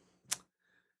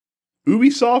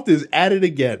is at it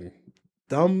again.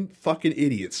 Dumb fucking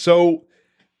idiots. So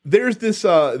there's this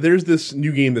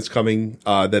new game that's coming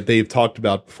that they've talked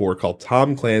about before called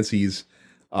Tom Clancy's.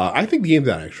 I think the game's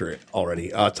out actually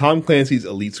already. Tom Clancy's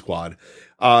Elite Squad,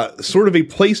 sort of a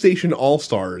PlayStation All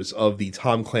Stars of the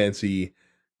Tom Clancy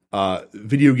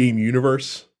video game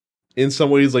universe. In some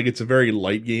ways, like, it's a very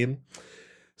light game.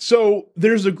 So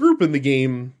there's a group in the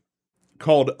game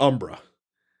called Umbra,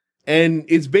 and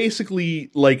it's basically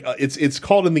like it's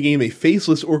called in the game a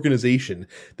faceless organization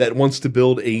that wants to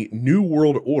build a new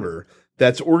world order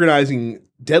that's organizing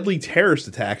deadly terrorist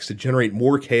attacks to generate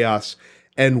more chaos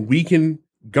and weaken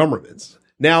governments.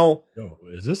 Now,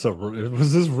 was this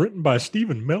written by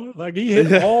Stephen Miller? Like, he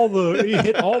hit all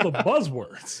the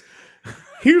buzzwords.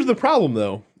 Here's the problem,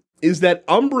 though, is that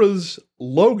Umbra's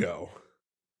logo,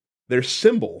 their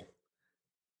symbol,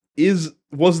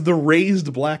 was the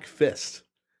raised black fist.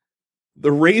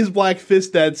 The raised black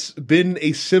fist that's been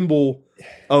a symbol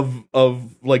of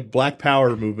like Black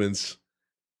Power movements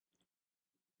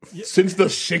since the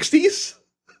 60s,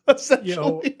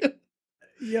 essentially.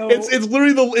 Yo. It's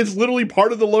literally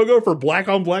part of the logo for Black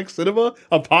on Black Cinema,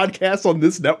 a podcast on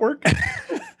this network.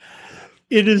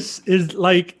 It is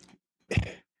like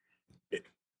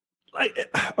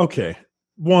okay.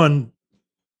 One,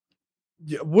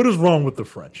 what is wrong with the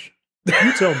French?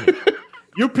 You tell me.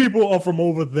 Your people are from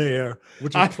over there,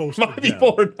 which is close to them. My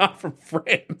people are not from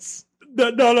France.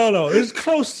 No. It's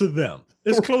close to them.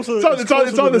 It's close to them. It's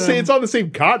on the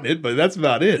same continent, but that's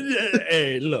about it.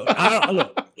 Hey, look, I don't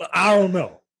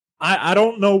know. I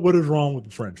don't know what is wrong with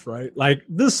the French, right? Like,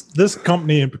 this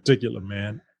company in particular,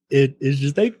 man. It is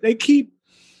just they keep.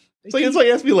 It's like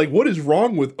ask me, like, what is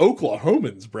wrong with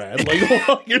Oklahomans, Brad? Like,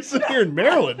 you're sitting here in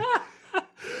Maryland.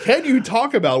 Can you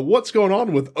talk about what's going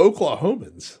on with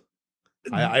Oklahomans?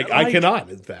 I cannot,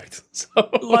 in fact. So.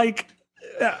 Like,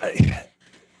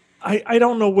 I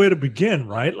don't know where to begin,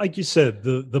 right? Like you said,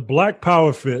 the Black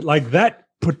Power fist, like, that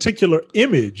particular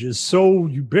image is so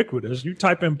ubiquitous. You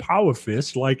type in Power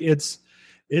Fist, like, it's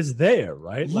there,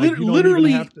 right? Like,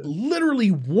 literally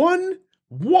one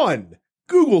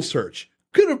Google search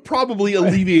could have probably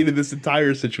alleviated this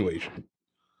entire situation.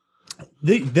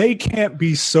 They can't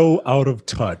be so out of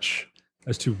touch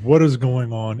as to what is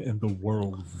going on in the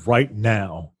world right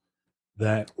now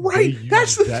that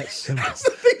that's the thing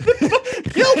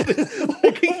that killed it.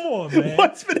 Like, come on, man.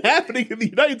 What's been happening in the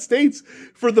United States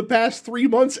for the past 3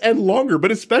 months and longer,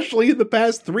 but especially in the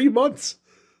past 3 months?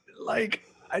 Like,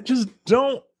 I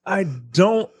don't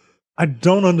understand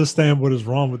what is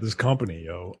wrong with this company,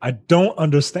 yo. I don't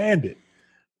understand it.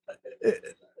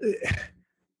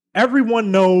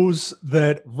 Everyone knows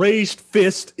that raised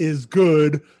fist is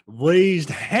good, raised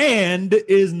hand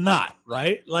is not,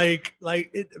 right? Like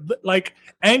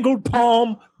angled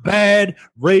palm bad,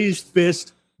 raised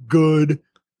fist good,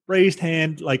 raised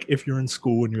hand, like, if you're in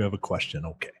school and you have a question,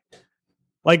 okay.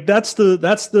 Like, that's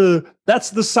the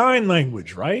sign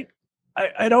language, right?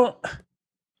 I don't.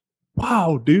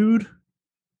 Wow, dude.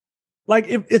 Like,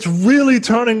 it's really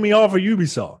turning me off of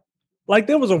Ubisoft. Like,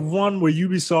 there was a run where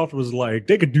Ubisoft was like,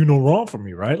 they could do no wrong for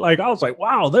me, right? Like, I was like,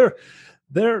 wow, they're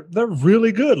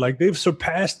really good. Like, they've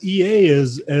surpassed EA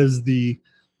as the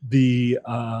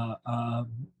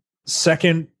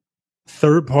second,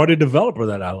 third party developer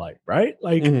that I like, right?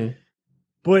 Like,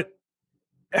 but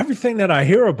everything that I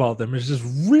hear about them is just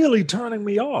really turning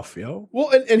me off, yo.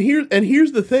 Well, and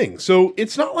here's the thing. So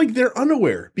it's not like they're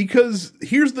unaware, because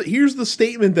here's the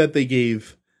statement that they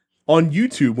gave on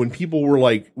YouTube when people were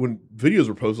like, when videos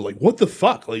were posted, like, what the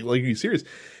fuck? Like, are you serious?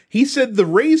 He said the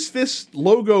raised fist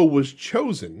logo was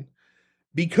chosen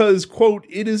because, quote,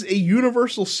 it is a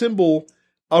universal symbol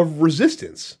of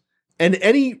resistance, and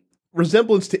any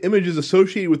resemblance to images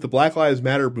associated with the Black Lives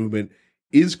Matter movement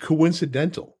is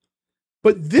coincidental.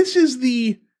 But this is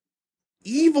the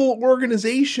evil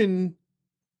organization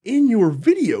in your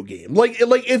video game. Like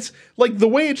it's like the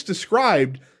way it's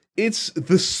described, it's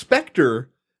the Spectre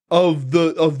of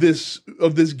this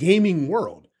gaming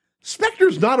world.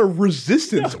 Spectre's not a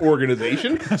resistance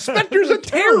organization. Spectre's a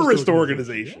terrorist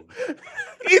organization.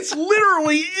 It's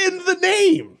literally in the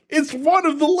name. It's one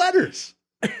of the letters.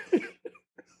 I'm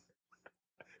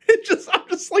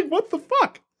just like, what the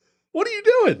fuck? What are you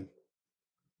doing?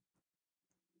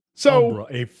 So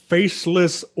a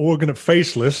faceless there's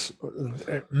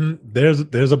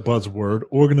a buzzword,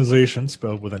 organization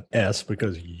spelled with an S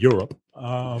because Europe.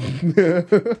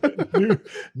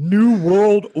 New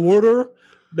World Order.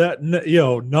 That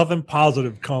nothing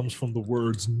positive comes from the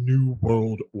words New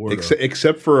World Order,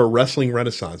 except for a wrestling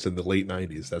renaissance in the late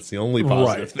 90s. That's the only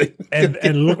positive thing.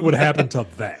 And look what happened to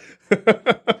that.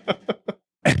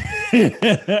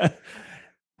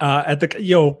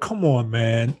 Come on,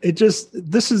 man!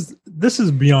 This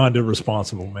is beyond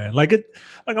irresponsible, man. Like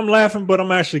I'm laughing, but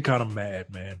I'm actually kind of mad,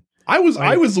 man. I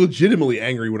was legitimately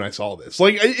angry when I saw this.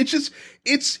 Like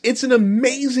it's an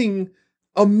amazing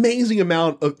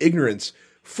amount of ignorance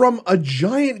from a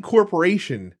giant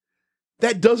corporation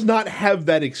that does not have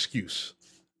that excuse.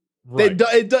 Right.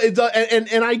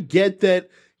 And I get that,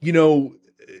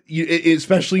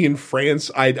 especially in France,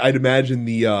 I'd imagine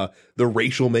the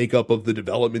racial makeup of the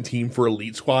development team for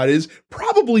Elite Squad is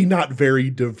probably not very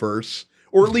diverse,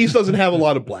 or at least doesn't have a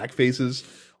lot of black faces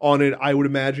on it, I would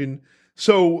imagine.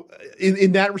 So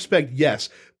in that respect, yes.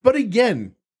 But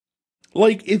again,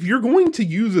 like if you're going to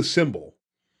use a symbol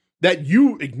that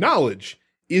you acknowledge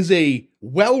is a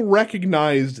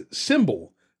well-recognized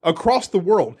symbol across the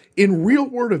world in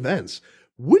real-world events,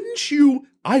 wouldn't you,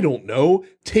 I don't know,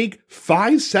 take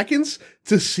 5 seconds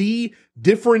to see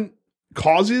different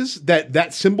causes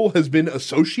that symbol has been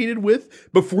associated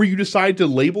with before you decide to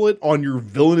label it on your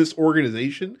villainous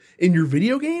organization in your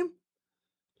video game?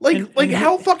 Like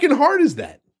how fucking hard is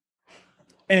that?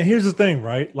 And here's the thing,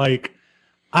 right? Like,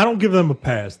 I don't give them a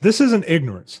pass. This isn't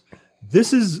ignorance.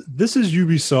 This is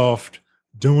Ubisoft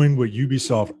doing what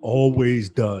Ubisoft always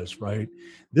does, right?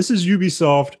 This is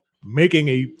Ubisoft making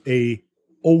a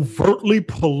overtly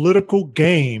political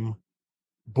game,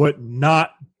 but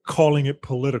not calling it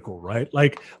political, right?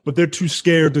 Like, but they're too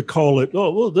scared to call it,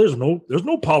 oh, well, there's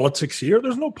no politics here.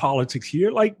 There's no politics here.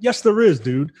 Like, yes, there is,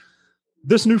 dude.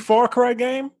 This new Far Cry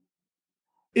game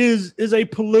is a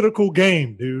political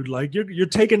game, dude. Like, you're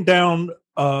taking down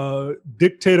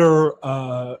dictator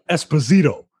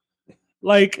Esposito.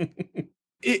 Like,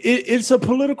 it's a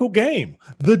political game.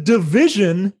 The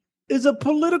Division is a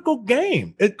political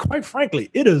game. Quite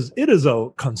frankly, it is a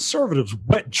conservative's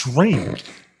wet dream.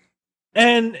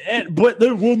 But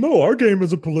our game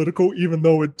is a political, even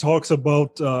though it talks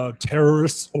about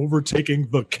terrorists overtaking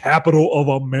the capital of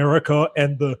America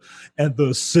and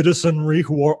the citizenry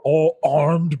who are all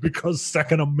armed because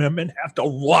Second Amendment have to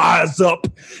rise up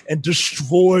and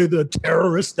destroy the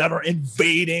terrorists that are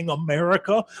invading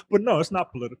America. But no, it's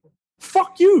not political.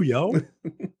 Fuck you, yo.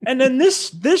 And then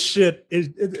this shit is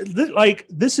like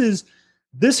this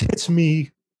hits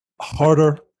me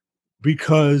harder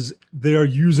because they're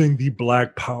using the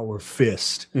Black Power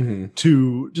fist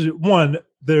to one.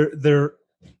 They're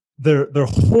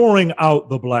whoring out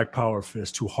the Black Power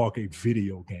fist to hawk a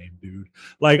video game, dude.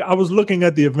 Like, I was looking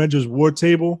at the Avengers War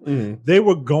table. They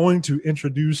were going to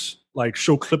introduce, like,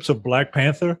 show clips of Black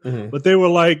Panther, but they were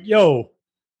like, yo,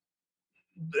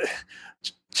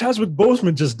 Chadwick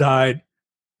Boseman just died,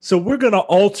 so we're going to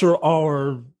alter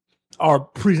our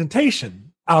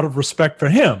presentation out of respect for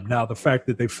him. Now, the fact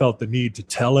that they felt the need to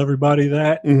tell everybody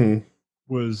that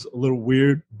was a little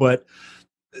weird, but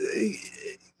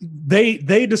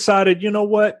they decided, you know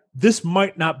what, this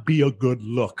might not be a good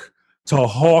look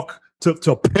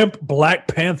to pimp Black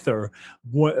Panther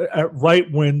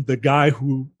right when the guy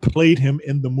who played him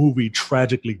in the movie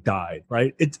tragically died,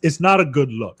 right? It's not a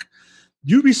good look.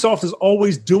 Ubisoft is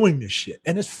always doing this shit,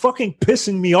 and it's fucking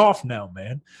pissing me off now,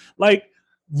 man. Like,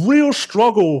 real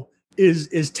struggle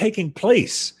is taking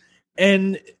place,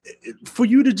 and for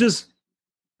you to just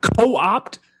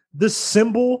co-opt this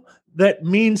symbol that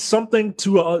means something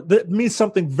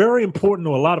very important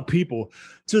to a lot of people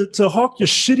to hawk your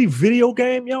shitty video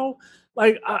game, yo.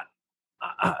 Like, I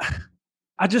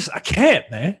can't,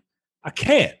 man. I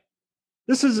can't.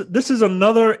 This is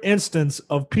another instance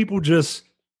of people just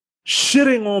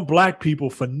shitting on Black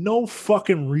people for no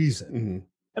fucking reason.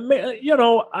 And man,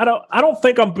 I don't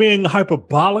think I'm being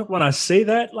hyperbolic when I say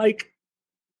that. Like,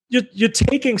 you're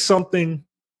taking something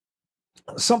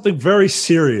very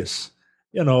serious,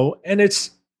 and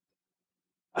it's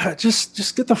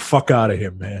just get the fuck out of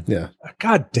here, man. Yeah.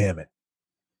 God damn it.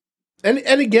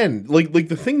 And again, like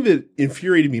the thing that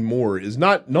infuriated me more is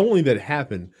not only that it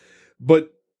happened,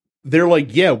 but they're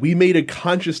like, yeah, we made a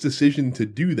conscious decision to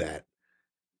do that.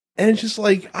 And it's just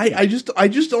like, I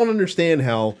just don't understand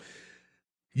how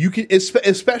you can,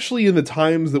 especially in the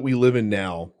times that we live in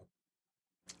now,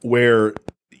 where,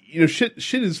 you know, shit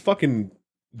is fucking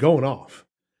going off.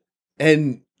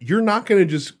 And you're not going to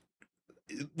just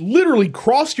literally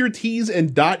cross your T's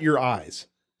and dot your I's.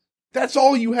 That's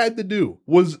all you had to do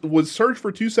was search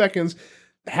for 2 seconds,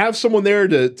 have someone there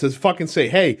to fucking say,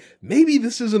 hey, maybe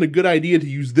this isn't a good idea to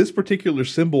use this particular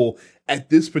symbol at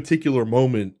this particular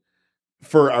moment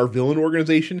for our villain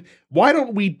organization. Why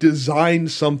don't we design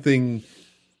something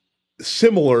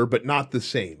similar but not the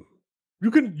same?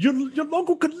 Your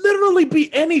logo could literally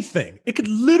be anything. It could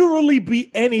literally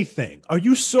be anything. Are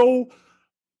you so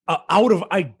out of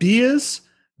ideas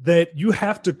that you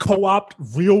have to co-opt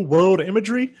real world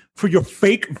imagery for your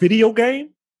fake video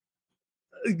game?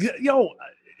 Yo,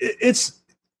 it's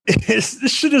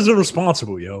this shit is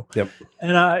irresponsible, yo. Yep.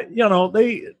 And you know,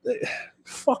 they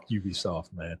fuck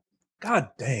Ubisoft, man. God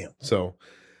damn. So,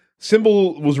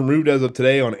 symbol was removed as of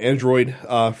today on Android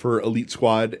for Elite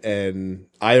Squad, and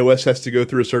iOS has to go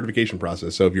through a certification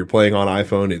process. So if you're playing on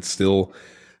iPhone, it's still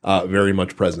very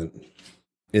much present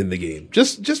in the game.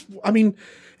 Just I mean,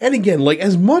 and again, like,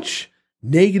 as much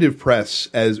negative press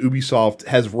as Ubisoft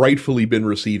has rightfully been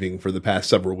receiving for the past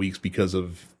several weeks because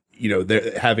of, you know,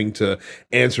 they're having to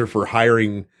answer for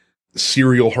hiring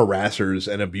serial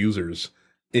harassers and abusers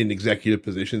in executive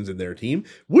positions in their team,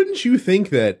 wouldn't you think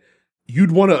that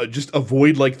you'd want to just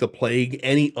avoid, like the plague,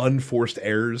 any unforced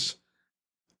errors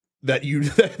that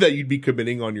you'd be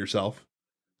committing on yourself?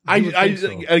 I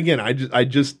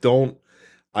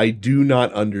do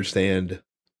not understand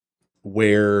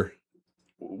where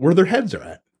their heads are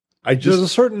at. There's a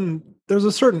certain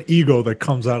ego that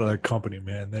comes out of that company,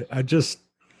 man. That I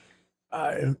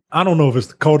don't know if it's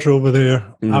the culture over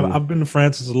there. I've been to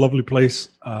France. It's a lovely place.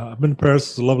 I've been to Paris.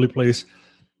 It's a lovely place.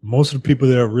 Most of the people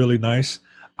there are really nice.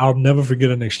 I'll never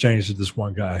forget an exchange that this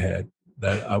one guy had.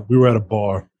 That we were at a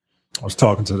bar. I was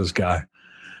talking to this guy.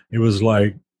 It was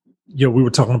like, you know, we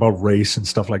were talking about race and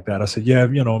stuff like that. I said, yeah,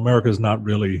 you know, America's not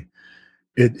really,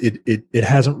 it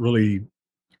hasn't really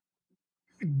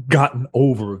gotten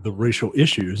over the racial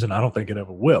issues, and I don't think it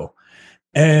ever will.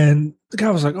 And the guy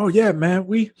was like, oh yeah, man,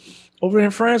 we over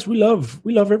in France, we love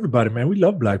everybody, man. We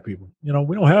love black people. You know,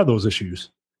 we don't have those issues,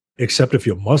 except if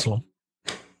you're Muslim.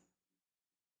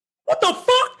 What the fuck?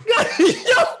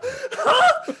 Yo,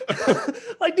 huh?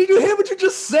 Like, did you hear what you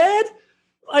just said?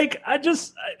 Like, I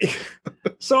don't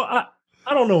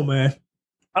know, man.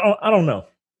 I don't know.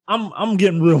 I'm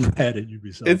getting real mad at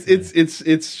Ubisoft.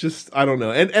 It's just, I don't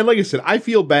know. And like I said, I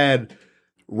feel bad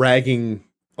ragging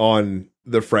on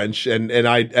the French, and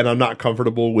I'm not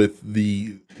comfortable with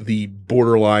the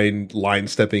borderline line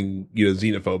stepping, you know,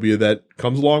 xenophobia that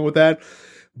comes along with that.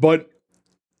 But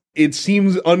it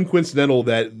seems uncoincidental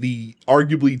that the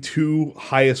arguably two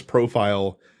highest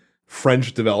profile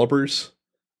French developers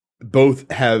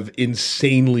both have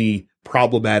insanely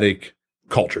problematic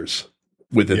cultures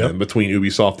within them, between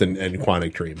Ubisoft and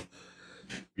Quantic Dream.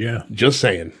 Yeah. Just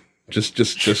saying.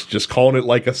 Just calling it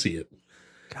like I see it.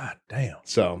 God damn.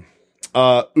 So,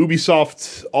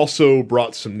 Ubisoft also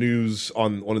brought some news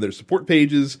on one of their support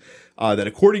pages that,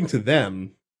 according to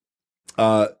them,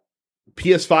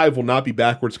 PS5 will not be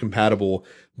backwards compatible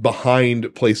behind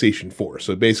PlayStation 4.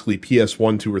 So basically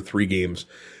PS1, 2, or 3 games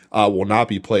will not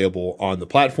be playable on the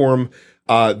platform.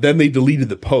 Then they deleted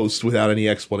the post without any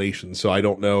explanation. So I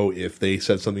don't know if they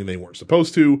said something they weren't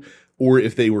supposed to, or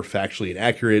if they were factually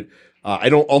inaccurate. I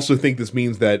don't also think this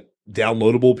means that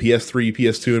downloadable PS3,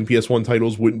 PS2, and PS1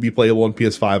 titles wouldn't be playable on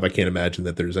PS5. I can't imagine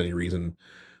that there's any reason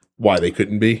why they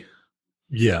couldn't be.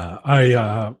 Yeah,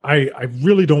 I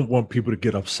really don't want people to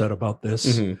get upset about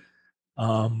this.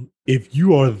 Mm-hmm. If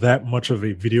you are that much of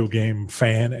a video game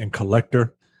fan and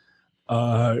collector,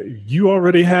 you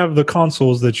already have the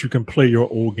consoles that you can play your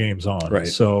old games on. Right.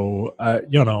 So,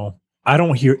 you know, I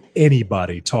don't hear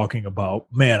anybody talking about,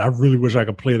 man, I really wish I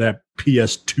could play that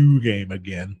PS2 game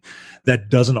again that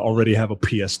doesn't already have a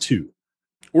PS2.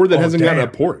 Or that hasn't gotten a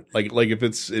port. Like if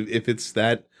it's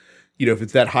that, you know, if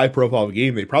it's that high profile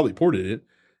game, they probably ported it.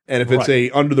 And if it's a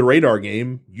under the radar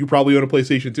game, you probably own a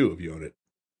PlayStation 2 if you own it.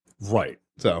 Right.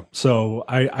 So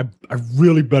I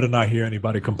really better not hear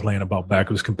anybody complain about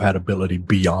backwards compatibility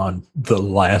beyond the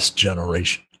last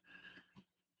generation.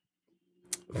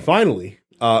 Finally,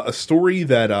 a story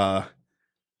that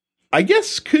I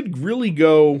guess could really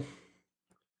go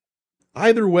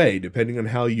either way, depending on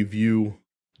how you view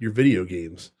your video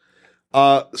games.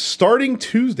 Starting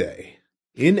Tuesday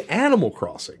in Animal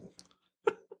Crossing,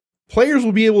 players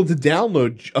will be able to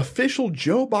download official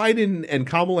Joe Biden and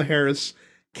Kamala Harris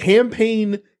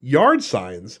campaign yard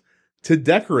signs to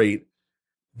decorate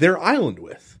their island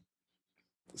with.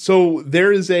 So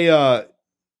there is a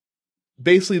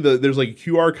basically there's like a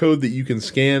QR code that you can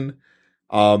scan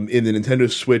in the Nintendo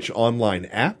Switch online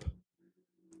app,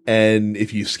 and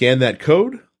if you scan that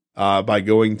code by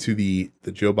going to the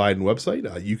Joe Biden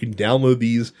website, you can download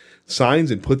these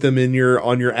signs and put them on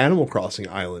your Animal Crossing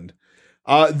island.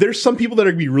 There's some people that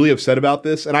are going to be really upset about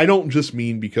this, and I don't just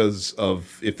mean because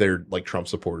of if they're like Trump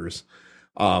supporters,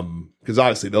 because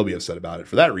obviously they'll be upset about it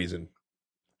for that reason.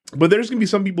 But there's going to be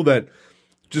some people that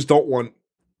just don't want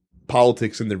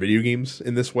politics in their video games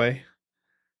in this way.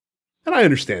 And I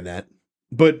understand that.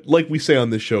 But like we say on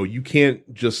this show, you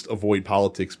can't just avoid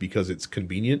politics because it's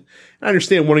convenient. And I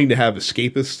understand wanting to have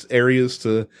escapist areas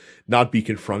to not be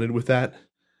confronted with that.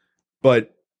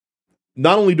 But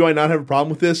not only do I not have a problem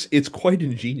with this, it's quite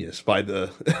ingenious by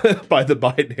the by the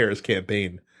Biden-Harris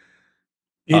campaign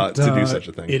to do such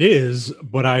a thing. It is,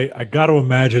 but I got to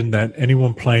imagine that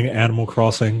anyone playing Animal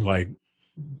Crossing, like,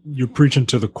 you're preaching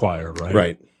to the choir, right?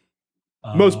 Right.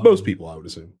 Most people, I would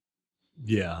assume.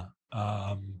 Yeah.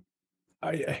 I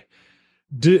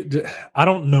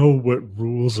don't know what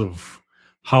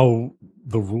how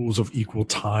the rules of equal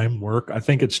time work. I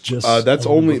think it's just that's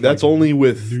only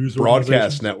with news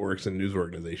broadcast networks and news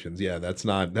organizations. Yeah, that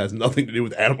has nothing to do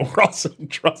with Animal Crossing.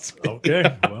 Trust me.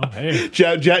 Okay, well, hey,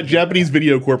 Japanese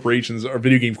video corporations or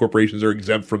video game corporations are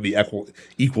exempt from the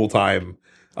equal time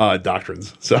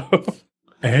doctrines. So.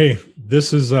 Hey,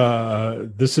 this is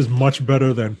much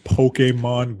better than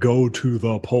Pokemon Go to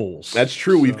the polls. That's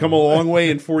true. We've come a long way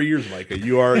in 4 years, Micah.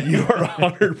 You are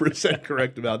 100%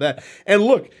 correct about that. And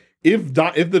look, if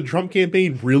the Trump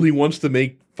campaign really wants to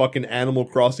make fucking Animal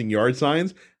Crossing yard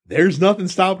signs, there's nothing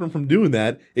stopping them from doing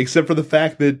that, except for the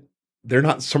fact that they're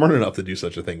not smart enough to do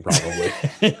such a thing, probably.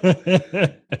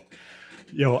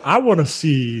 Yo, I want to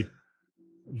see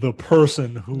the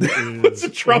person who is a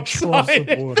Trump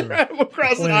supporter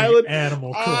across the island.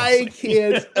 Animal Crossing. I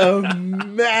can't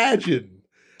imagine.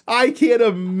 I can't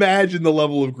imagine the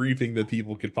level of griefing that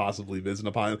people could possibly visit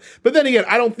upon. But then again,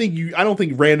 I don't think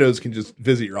randos can just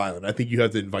visit your island. I think you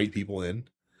have to invite people in,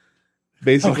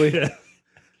 basically. Oh, yeah.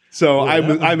 So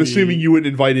well, I'm assuming you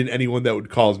wouldn't invite in anyone that would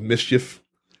cause mischief.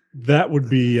 That would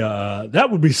be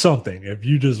something if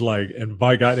you just like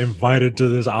got invited to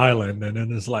this island and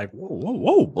then it's like,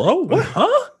 whoa, bro, what,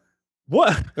 huh?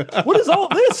 What is all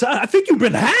this? I think you've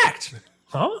been hacked,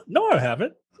 huh? No, I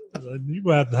haven't. You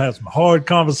have to have some hard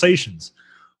conversations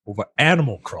over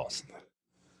Animal Crossing.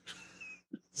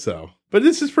 So, but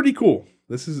this is pretty cool.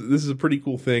 This is a pretty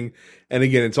cool thing, and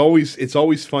again, it's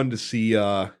always fun to see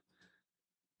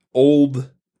old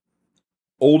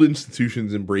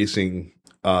institutions embracing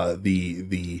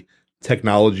the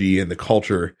technology and the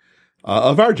culture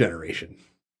of our generation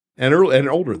and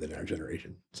older than our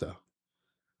generation. So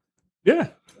yeah,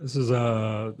 this is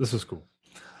cool.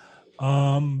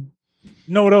 You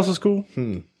know what else is cool?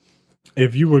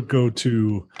 If you would go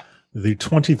to the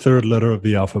 23rd letter of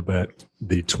the alphabet,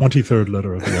 the 23rd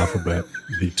letter of the alphabet,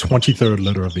 the 23rd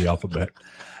letter of the alphabet,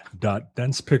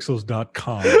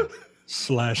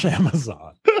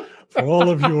 .densepixels.com/Amazon for all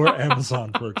of your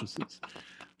Amazon purchases.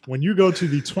 When you go to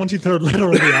the 23rd letter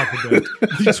of the alphabet,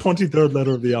 the 23rd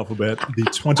letter of the alphabet, the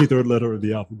 23rd letter of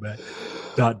the alphabet,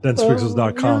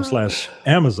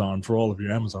 .densepixels.com/Amazon for all of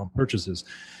your Amazon purchases,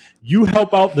 you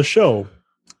help out the show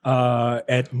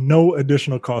at no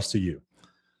additional cost to you.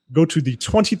 Go to the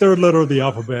 23rd letter of the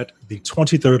alphabet, the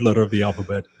 23rd letter of the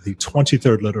alphabet, the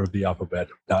 23rd letter of the alphabet,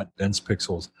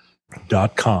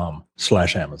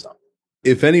 .densepixels.com/Amazon.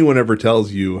 If anyone ever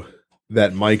tells you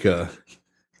that Micah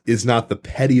is not the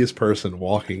pettiest person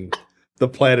walking the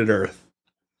planet Earth,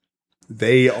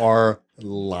 they are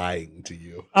lying to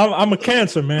you. I'm a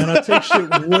Cancer, man. I take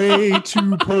shit way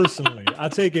too personally. I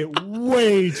take it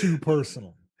way too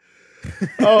personally.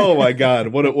 Oh my God.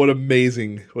 What an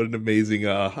amazing,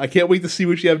 I can't wait to see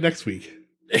what you have next week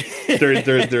during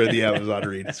the Amazon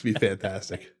read. It's gonna be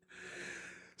fantastic.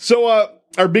 So,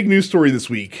 our big news story this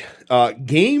week,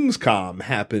 Gamescom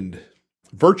happened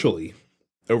virtually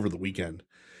over the weekend.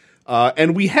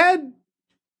 And we had,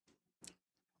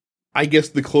 I guess,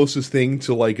 the closest thing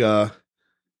to like a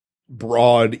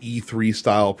broad E3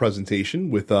 style presentation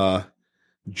with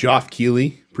Geoff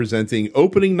Keighley presenting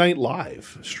Opening Night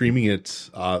Live, streaming it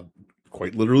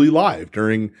quite literally live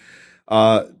during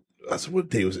what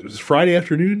day was it? It was Friday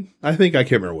afternoon, I think. I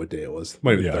can't remember what day it was.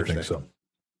 Might have been Thursday. I think so.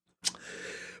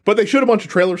 But they showed a bunch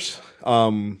of trailers.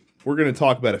 We're going to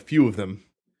talk about a few of them.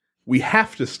 We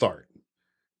have to start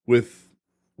with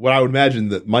what I would imagine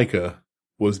that Micah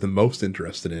was the most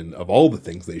interested in of all the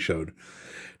things they showed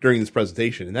during this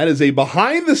presentation. And that is a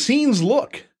behind-the-scenes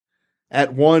look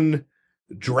at one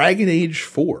Dragon Age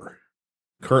 4,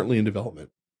 currently in development.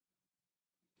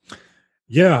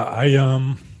 Yeah,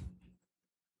 I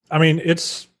mean,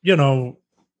 it's, you know,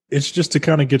 it's just to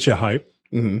kind of get you hype.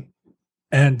 Mm-hmm.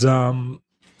 And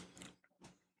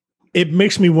it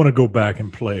makes me want to go back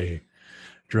and play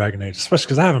Dragon Age, especially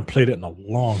because I haven't played it in a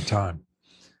long time.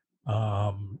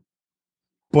 But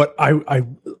I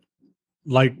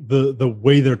like the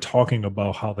way they're talking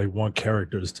about how they want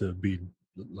characters to be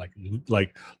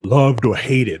like loved or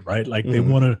hated, right? Like they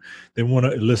want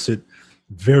to elicit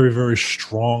very, very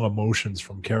strong emotions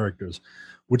from characters,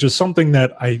 which is something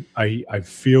that I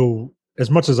feel, as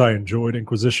much as I enjoyed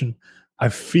Inquisition, I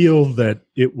feel that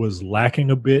it was lacking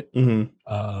a bit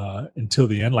until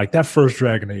the end. Like that first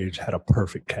Dragon Age had a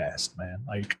perfect cast, man.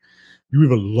 Like you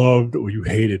either loved or you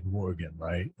hated Morgan,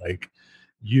 right? Like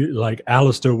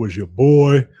Alistair was your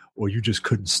boy, or you just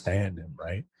couldn't stand him,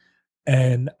 right?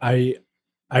 And I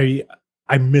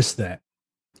miss that.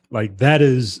 Like that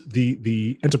is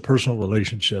the interpersonal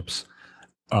relationships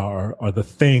are the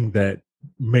thing that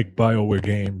make BioWare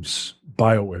games.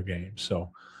 So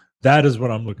that is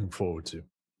what I'm looking forward to.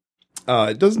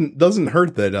 It doesn't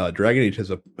hurt that Dragon Age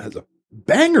has a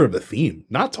banger of a theme,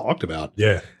 not talked about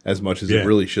as much as it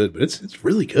really should, but it's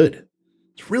really good.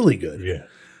 It's really good. Yeah.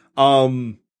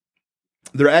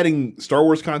 They're adding Star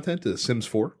Wars content to Sims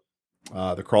 4,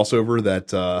 the crossover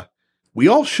that we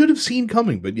all should have seen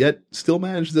coming, but yet still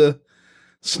managed to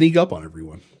sneak up on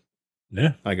everyone.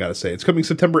 Yeah. I gotta say. It's coming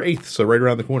September 8th, so right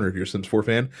around the corner if you're a Sims 4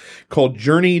 fan, called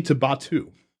Journey to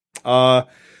Batuu.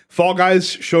 Fall Guys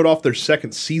showed off their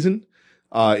second season.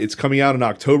 It's coming out in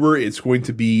October. It's going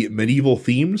to be medieval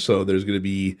themed, so there's going to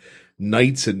be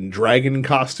knights and dragon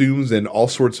costumes and all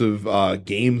sorts of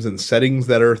games and settings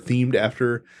that are themed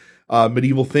after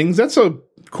medieval things. That's a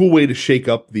cool way to shake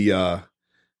up the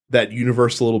that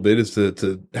universe a little bit, is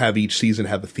to have each season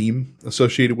have a theme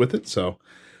associated with it. So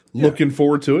looking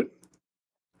forward to it.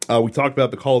 We talked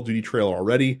about the Call of Duty trailer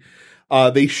already.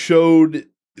 They showed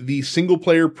the single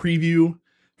player preview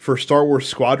for Star Wars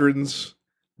Squadrons,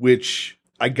 which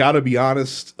I gotta be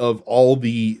honest, of all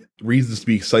the reasons to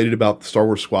be excited about Star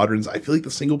Wars Squadrons, I feel like the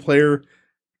single player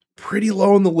pretty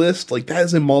low on the list. Like that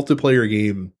is a multiplayer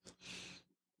game,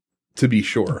 to be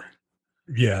sure.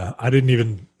 Yeah, it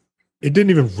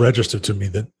didn't even register to me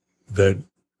that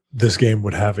this game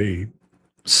would have a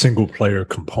single player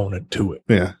component to it.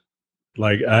 Yeah.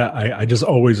 Like I just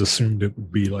always assumed it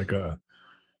would be like I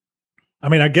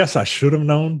mean, I guess I should have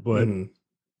known, but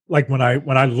like when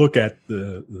I look at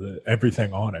the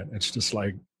everything on it, it's just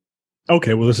like,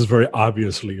 okay, well, this is very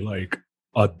obviously like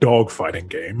a dogfighting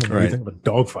game. And when you think of a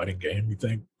dogfighting game, you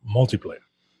think multiplayer.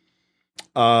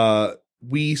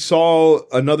 We saw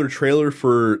another trailer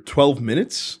for 12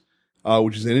 Minutes,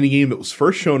 which is an indie game that was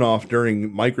first shown off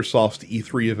during Microsoft's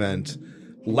E3 event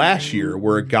last year,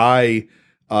 where a guy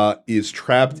is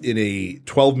trapped in a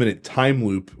 12-minute time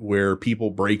loop where people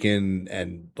break in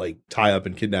and like tie up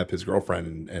and kidnap his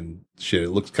girlfriend and shit.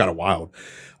 It looks kind of wild.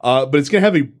 But it's going to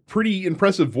have a pretty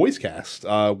impressive voice cast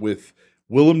with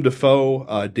Willem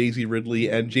Dafoe, Daisy Ridley,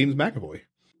 and James McAvoy.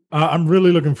 I'm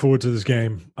really looking forward to this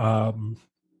game.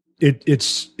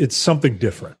 It's something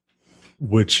different,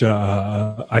 which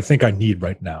I think I need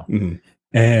right now.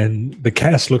 And the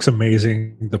cast looks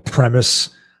amazing. The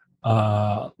premise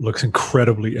looks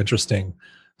incredibly interesting.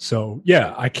 So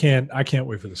yeah, I can't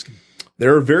wait for this game.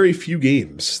 There are very few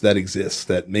games that exist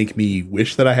that make me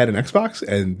wish that I had an Xbox,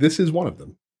 and this is one of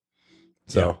them.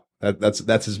 So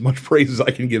that's as much praise as I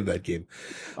can give that game.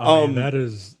 I mean, that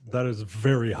is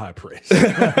very high praise.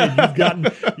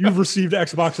 You've received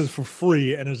Xboxes for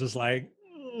free, and it's just like,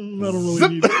 I don't really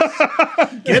need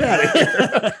it. Get out of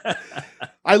here.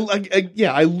 I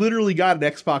literally got an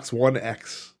Xbox One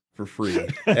X for free,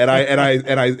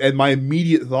 and my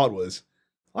immediate thought was,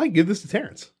 I can give this to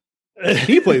Terrence.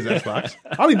 He plays Xbox.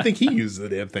 I don't even think he uses the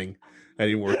damn thing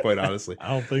anymore, quite honestly. I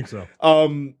don't think so.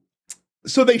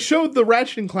 So they showed the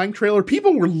Ratchet and Clank trailer.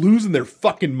 People were losing their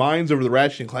fucking minds over the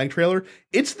Ratchet and Clank trailer.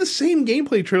 It's the same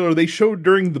gameplay trailer they showed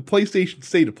during the PlayStation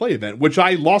State of Play event, which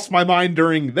I lost my mind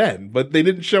during then, but they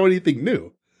didn't show anything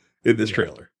new in this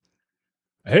trailer.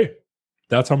 Hey,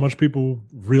 that's how much people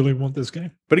really want this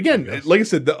game. But again, like I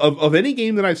said, of any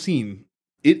game that I've seen,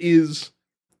 it is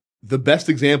the best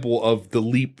example of the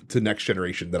leap to next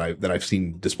generation that I've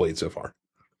seen displayed so far.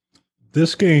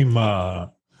 This game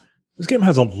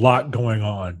has a lot going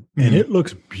on, and it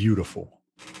looks beautiful.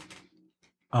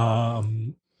 I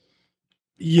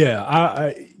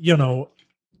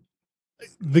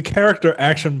the character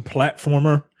action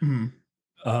platformer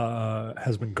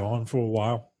has been gone for a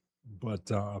while,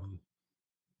 but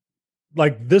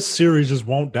like this series just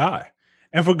won't die,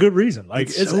 and for good reason. Like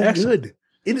it's so excellent.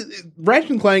 good. Ratchet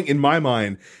and Clank, in my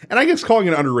mind, and I guess calling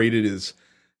it underrated is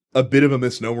a bit of a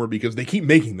misnomer because they keep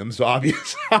making them, so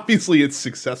obviously it's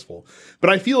successful. But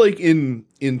I feel like in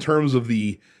terms of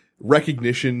the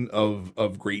recognition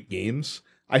of great games,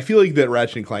 I feel like that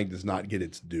Ratchet and Clank does not get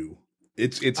its due.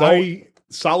 It's all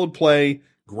solid play,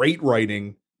 great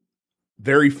writing,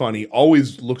 very funny,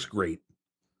 always looks great.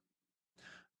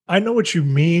 I know what you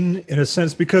mean in a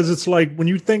sense, because it's like when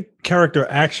you think character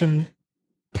action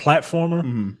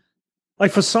platformer,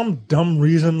 like for some dumb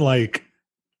reason, like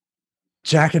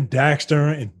Jak and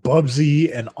Daxter and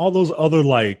Bubsy and all those other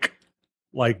like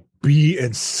B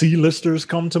and C listers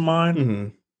come to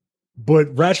mind.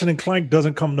 But Ratchet and Clank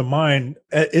doesn't come to mind.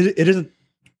 It isn't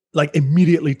like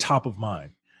immediately top of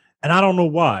mind. And I don't know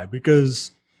why,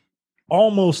 because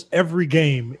almost every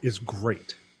game is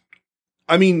great.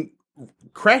 I mean,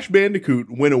 Crash Bandicoot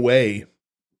went away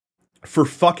for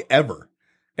fuck ever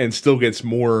and still gets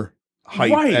more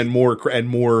hype and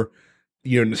more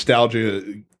nostalgia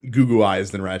goo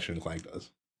eyes than Ratchet and Clank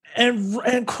does.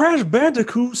 And Crash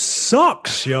Bandicoot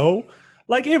sucks, yo.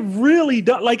 Like it really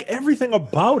does. Like everything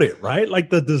about it, right? Like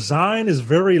the design is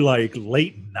very like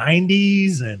late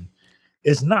 90s and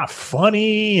it's not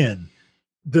funny, and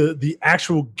the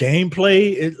actual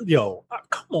gameplay,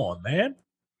 come on, man.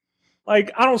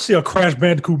 Like I don't see a Crash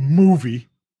Bandicoot movie.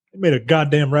 They made a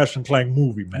goddamn Ratchet and Clank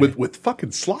movie, man. With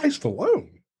fucking Sly Stallone.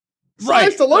 Sly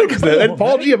Stallone was and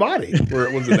Paul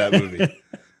Giamatti was in that movie.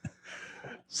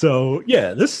 So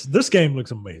yeah, this game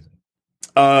looks amazing.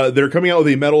 They're coming out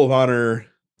with a Medal of Honor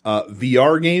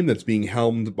VR game that's being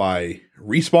helmed by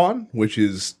Respawn, which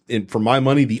is, for my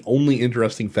money, the only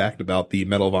interesting fact about the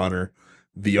Medal of Honor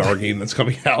VR game that's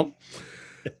coming out.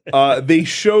 They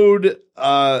showed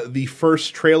the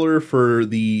first trailer for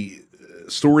the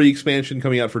story expansion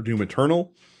coming out for Doom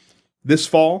Eternal this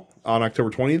fall on October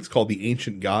 20th. It's called The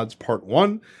Ancient Gods Part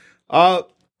 1.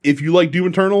 If you like Doom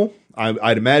Eternal,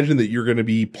 I'd imagine that you're going to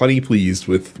be plenty pleased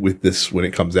with this when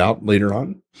it comes out later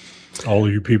on. All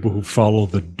of you people who follow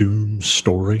the Doom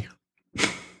story.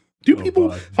 Do people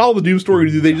follow the Doom story, or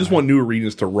do they just want new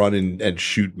arenas to run and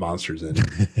shoot monsters in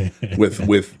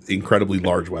with incredibly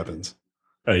large weapons?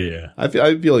 Yeah. I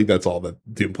feel like that's all that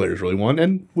Doom players really want,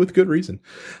 and with good reason.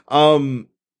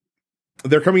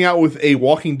 They're coming out with a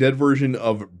Walking Dead version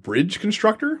of Bridge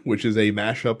Constructor, which is a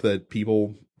mashup that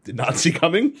people did not see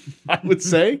coming, I would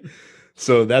say.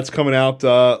 So that's coming out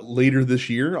later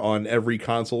this year on every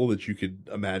console that you could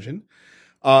imagine.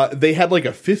 They had like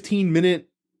a 15-minute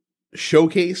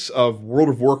showcase of World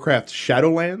of Warcraft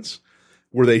Shadowlands,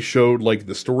 where they showed like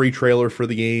the story trailer for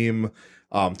the game,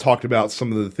 talked about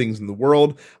some of the things in the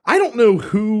world. I don't know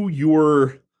who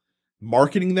you're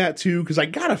marketing that to, because I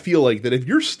gotta feel like that if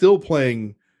you're still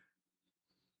playing,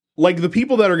 like the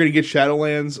people that are going to get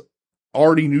Shadowlands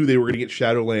already knew they were going to get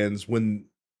Shadowlands when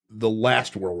the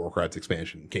last World of Warcraft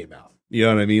expansion came out. You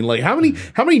know what I mean? Like how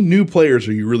many new players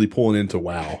are you really pulling into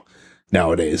WoW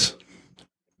nowadays?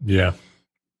 Yeah.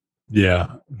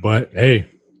 Yeah. But hey,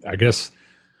 I guess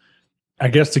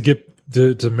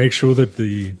to make sure that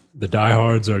the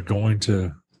diehards are going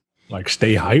to like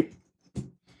stay hype.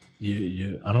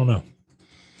 I don't know.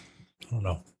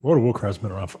 World of Warcraft's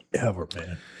been around forever,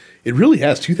 man. It really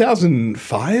has.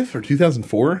 2005 or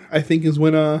 2004, I think, is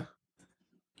when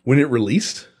it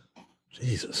released.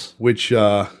 Jesus. Which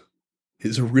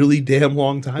is a really damn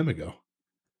long time ago.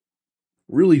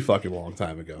 Really fucking long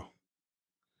time ago.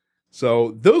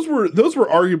 So those were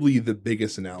arguably the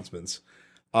biggest announcements.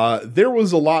 There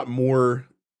was a lot more,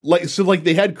 like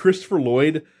they had Christopher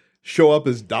Lloyd show up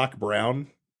as Doc Brown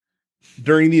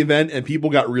during the event, and people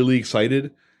got really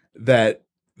excited that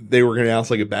they were going to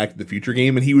announce like a Back to the Future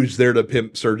game, and he was there to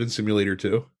pimp Surgeon Simulator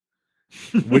 2,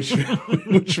 which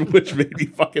made me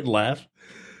fucking laugh.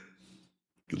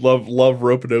 Love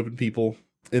roping open people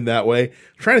in that way. I'm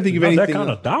trying to think of anything. That kind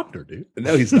of doctor, dude.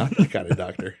 No, he's not that kind of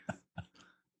doctor.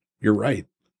 You're right.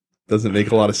 Doesn't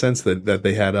make a lot of sense that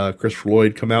they had Christopher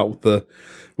Lloyd come out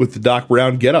with the Doc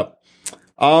Brown getup.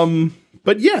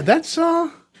 But yeah, that's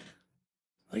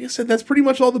like I said, that's pretty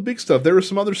much all the big stuff. There were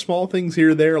some other small things here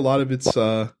or there. A lot of it's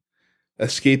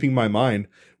escaping my mind.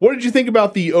 What did you think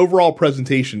about the overall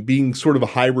presentation being sort of a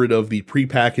hybrid of the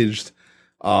prepackaged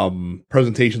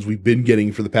presentations we've been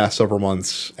getting for the past several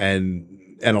months and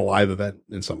a live event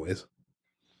in some ways?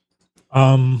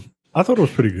 I thought it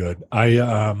was pretty good.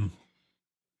 I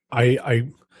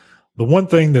the one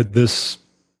thing that this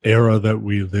era that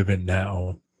we live in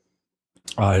now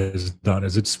has done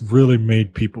is it's really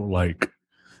made people like,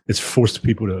 it's forced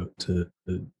people to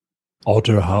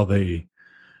alter how they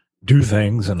do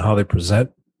things and how they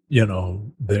present,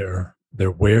 their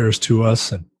wares to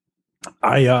us. And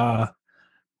I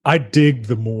dig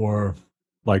the more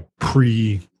like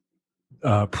pre-produced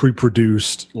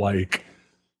like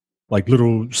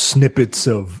little snippets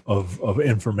of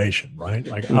information, right?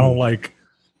 Like I don't like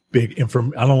big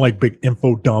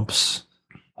info dumps.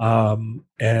 And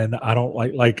I don't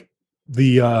like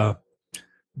the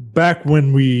back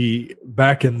in the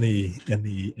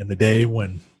day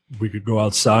when we could go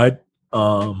outside,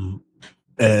 and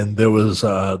there was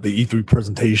the E3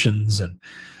 presentations, and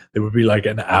there would be like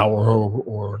an hour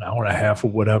or an hour and a half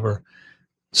or whatever.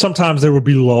 Sometimes there would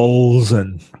be lulls,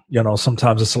 and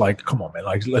sometimes it's like, come on, man,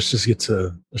 like let's just get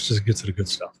to the good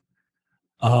stuff.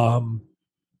 And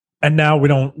now we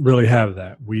don't really have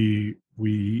that. We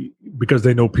because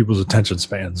they know people's attention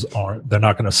spans they're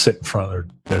not going to sit in front of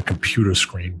their computer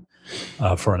screen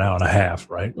for an hour and a half,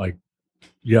 right? Like,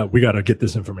 yeah, we got to get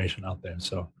this information out there.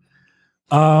 So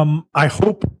I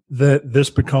hope that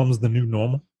this becomes the new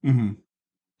normal, and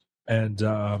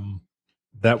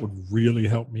that would really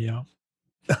help me out.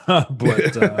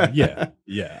 But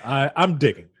I'm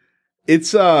digging.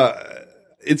 It's going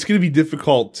to be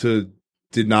difficult to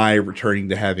deny returning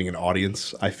to having an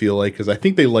audience, I feel like, because I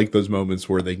think they like those moments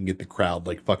where they can get the crowd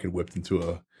like fucking whipped into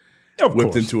a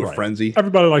frenzy.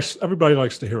 Everybody likes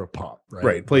to hear a pop,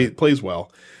 right? Right. Plays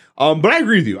well. But I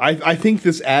agree with you. I think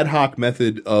this ad hoc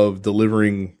method of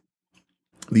delivering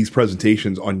these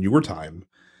presentations on your time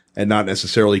and not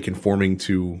necessarily conforming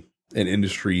to an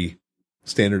industry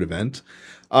standard event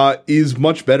is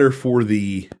much better for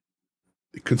the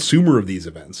consumer of these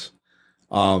events.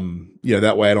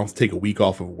 That way I don't have to take a week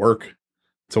off of work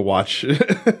to watch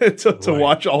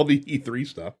watch all the E3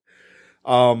 stuff.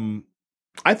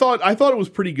 I thought it was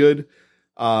pretty good.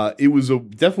 It was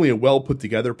definitely a well put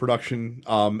together production.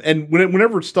 And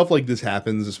whenever stuff like this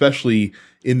happens, especially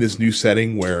in this new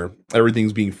setting where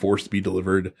everything's being forced to be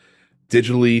delivered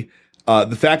digitally,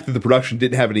 the fact that the production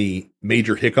didn't have any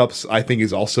major hiccups, I think,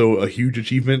 is also a huge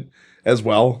achievement as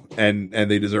well, and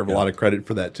they deserve a lot of credit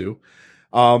for that too.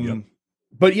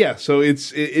 But yeah, so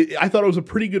I thought it was a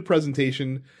pretty good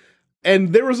presentation,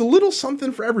 and there was a little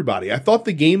something for everybody. I thought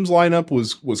the games lineup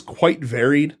was quite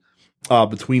varied,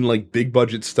 between like big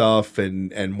budget stuff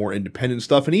and more independent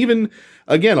stuff, and even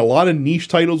again a lot of niche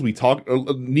titles. We talked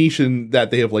niche in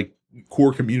that they have like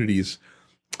core communities.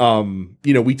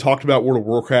 We talked about World of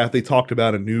Warcraft. They talked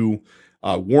about a new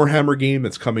Warhammer game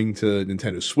that's coming to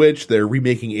Nintendo Switch. They're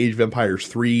remaking Age of Empires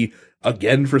 3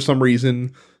 again for some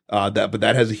reason. But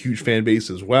that has a huge fan base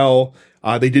as well.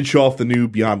 They did show off the new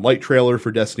Beyond Light trailer for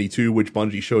Destiny 2, which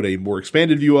Bungie showed a more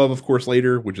expanded view of course,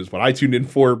 later, which is what I tuned in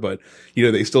for. But,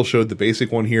 they still showed the basic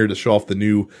one here to show off the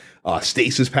new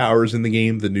stasis powers in the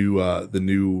game, the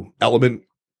new element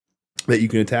that you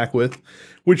can attack with,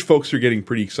 which folks are getting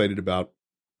pretty excited about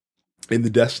in the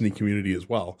Destiny community as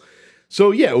well.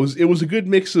 So yeah, it was a good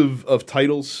mix of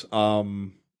titles.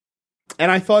 And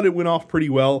I thought it went off pretty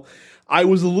well. I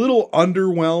was a little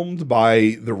underwhelmed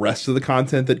by the rest of the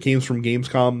content that came from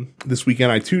Gamescom this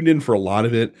weekend. I tuned in for a lot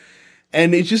of it,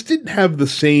 and it just didn't have the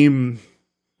same,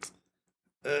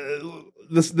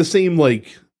 the same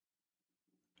like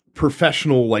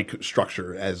professional like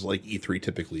structure as like E3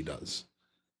 typically does,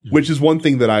 which is one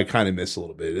thing that I kind of miss a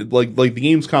little bit. Like the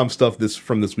Gamescom stuff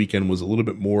from this weekend was a little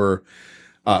bit more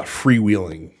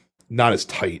freewheeling, not as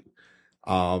tight.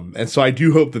 And so I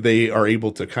do hope that they are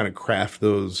able to kind of craft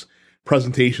those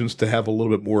presentations to have a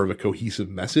little bit more of a cohesive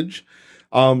message.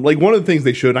 Like one of the things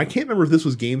they showed, and I can't remember if this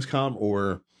was Gamescom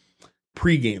or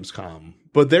pre-Gamescom,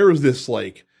 but there was this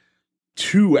like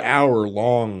 2-hour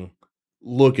long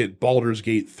look at Baldur's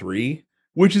Gate 3,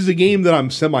 which is a game that I'm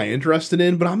semi-interested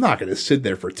in, but I'm not going to sit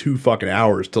there for 2 fucking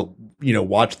hours to,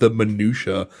 watch the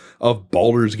minutia of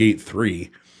Baldur's Gate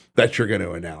 3 that you're going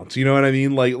to announce. You know what I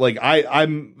mean? Like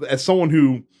I'm, as someone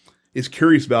who is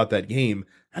curious about that game,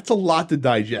 that's a lot to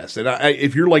digest. And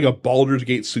if you're like a Baldur's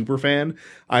Gate super fan,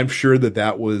 I'm sure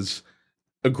that was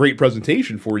a great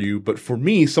presentation for you. But for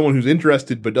me, someone who's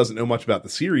interested but doesn't know much about the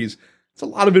series, it's a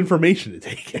lot of information to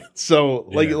take in. So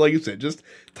like you said, just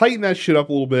tighten that shit up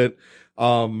a little bit.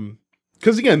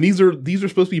 Because again, these are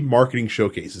supposed to be marketing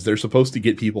showcases. They're supposed to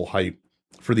get people hyped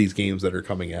for these games that are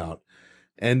coming out.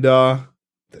 And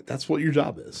that's what your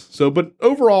job is. So, but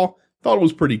overall, thought it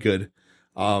was pretty good.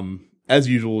 As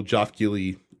usual, Geoff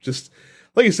Keighley, just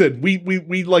like I said,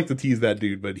 we like to tease that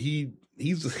dude, but he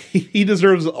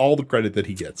deserves all the credit that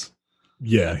he gets.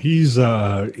 Yeah, he's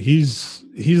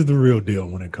the real deal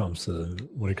when it comes.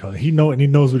 He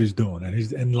knows what he's doing, and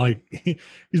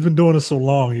he's been doing it so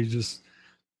long.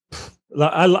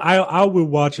 I will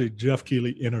watch a Jeff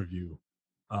Keighley interview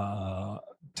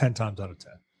 10 times out of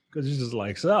 10 because he's just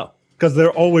like, so, because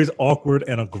they're always awkward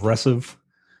and aggressive.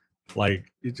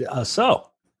 Like, so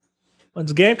when's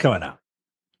the game coming out?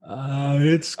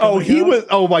 It's coming out.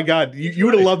 Oh my god, you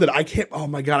would have loved it. I can't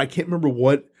remember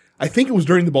what. I think it was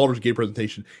during the Baldur's Gate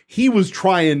presentation. He was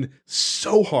trying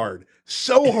so hard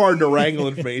to wrangle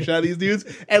information out of these dudes,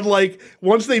 and like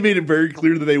once they made it very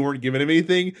clear that they weren't giving him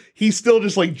anything, he still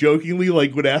just like jokingly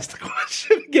like would ask the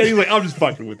question again. He's like, I'm just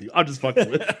fucking with you.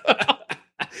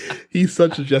 He's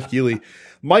such a Jeff Keighley.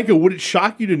 Micah, would it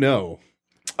shock you to know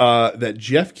that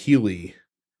Jeff Keighley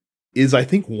is, I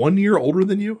think, 1 year older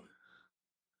than you?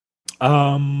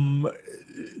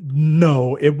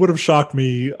 No, it would have shocked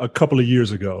me a couple of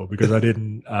years ago because I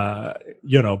didn't,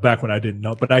 back when I didn't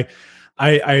know. But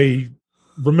I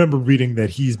remember reading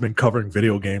that he's been covering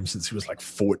video games since he was like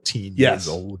 14 years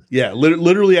old. Yeah,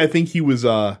 literally, I think he was.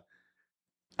 I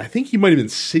think he might have been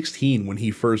 16 when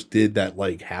he first did that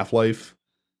like Half-Life.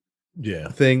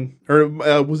 Thing, or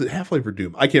was it Half-Life or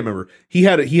Doom? I can't remember. He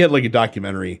had like a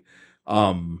documentary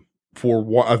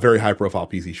for a very high profile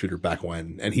PC shooter back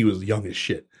when, and he was young as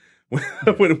shit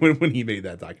when he made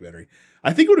that documentary.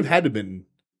 I think it would have had to been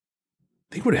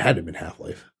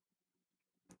Half-Life.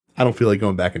 I don't feel like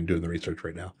going back and doing the research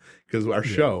right now because our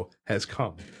show has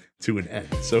come to an end.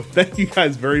 So thank you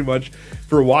guys very much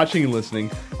for watching and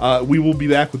listening. We will be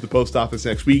back with the post office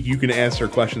next week. You can answer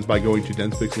questions by going to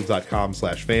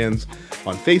densepixels.com/fans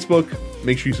on Facebook.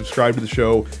 Make sure you subscribe to the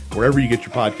show wherever you get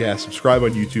your podcast. Subscribe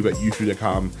on YouTube at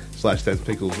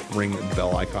youtube.com/densepixels. Ring the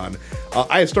bell icon.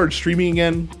 I have started streaming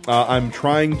again. I'm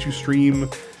trying to stream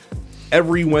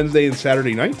every Wednesday and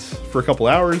Saturday nights for a couple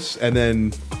hours, and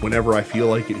then whenever I feel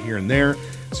like it here and there.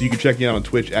 So you can check me out on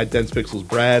Twitch at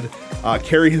DensePixelsBrad.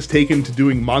 Carrie has taken to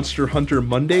doing Monster Hunter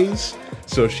Mondays,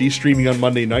 so she's streaming on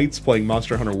Monday nights playing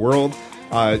Monster Hunter World,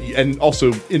 and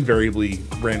also invariably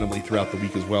randomly throughout the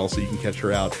week as well. So you can catch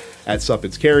her out at Sup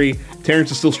It's Carrie.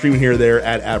 Terrence is still streaming here or there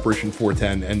at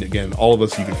Apparition410, and again, all of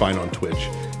us you can find on Twitch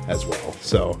as well.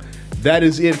 So that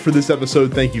is it for this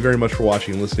episode. Thank you very much for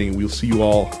watching and listening. We'll see you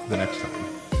all the next time.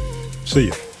 See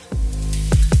you.